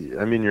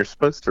 you're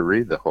supposed to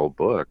read the whole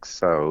book,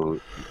 so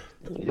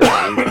you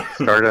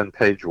start on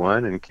page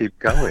 1 and keep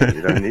going.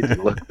 You don't need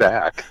to look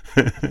back.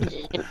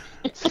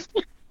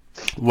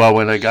 Well,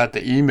 when I got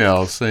the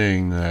email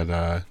saying that,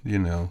 I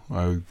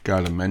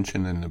got a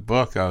mention in the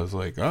book, I was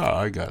like, oh,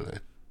 I got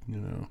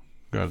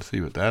to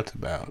see what that's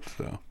about.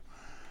 So,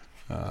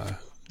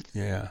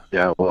 yeah.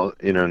 Yeah, well,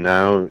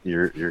 now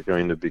you're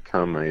going to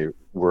become a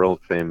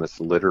world-famous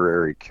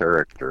literary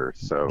character.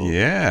 So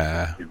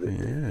yeah.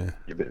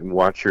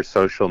 Watch your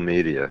social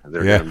media.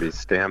 They're going to be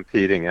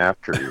stampeding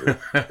after you.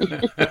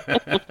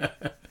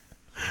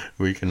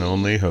 We can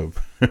only hope.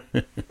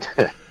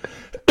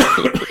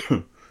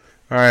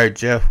 All right,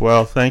 Jeff.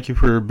 Well, thank you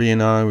for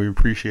being on. We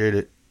appreciate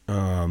it.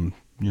 You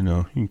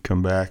can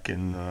come back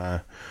and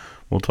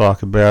we'll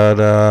talk about,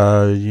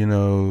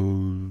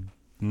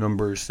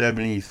 number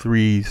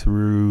 73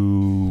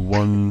 through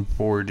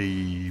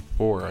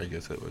 144, I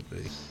guess it would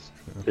be.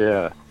 So.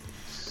 Yeah.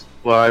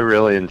 Well, I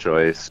really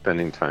enjoy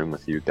spending time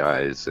with you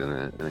guys,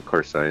 and of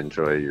course I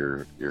enjoy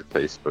your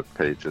Facebook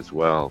page as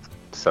well.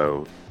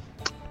 So,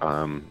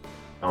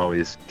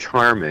 always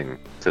charming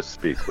to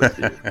speak with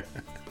you.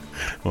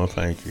 Well,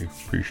 thank you.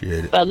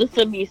 Appreciate it. Well, this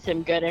will be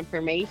some good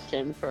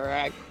information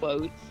for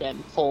quotes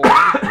and polls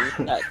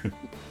and such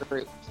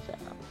groups. So.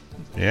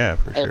 Yeah,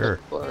 for sure. I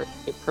look forward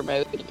to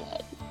promoting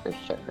it, for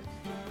sure.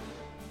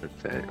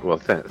 Okay. Well,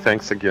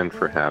 thanks again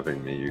for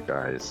having me, you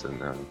guys,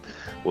 and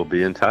we'll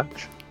be in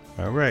touch.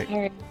 All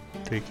right.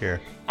 Take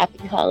care.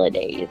 Happy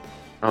holidays.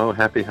 Oh,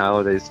 happy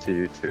holidays to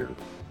you, too.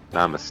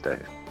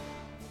 Namaste.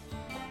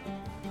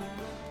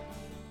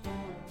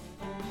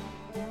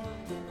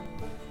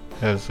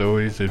 As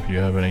always, if you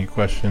have any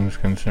questions,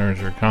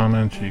 concerns, or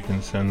comments, you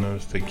can send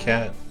those to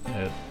Kat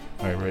at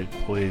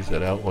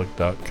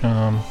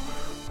iWritePlays@outlook.com,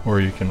 or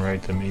you can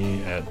write to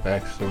me at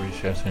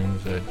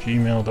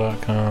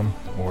backstorysessions@gmail.com,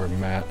 or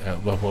Matt at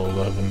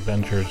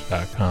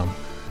level11ventures.com.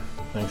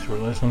 Thanks for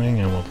listening,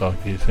 and we'll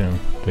talk to you soon.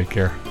 Take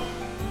care.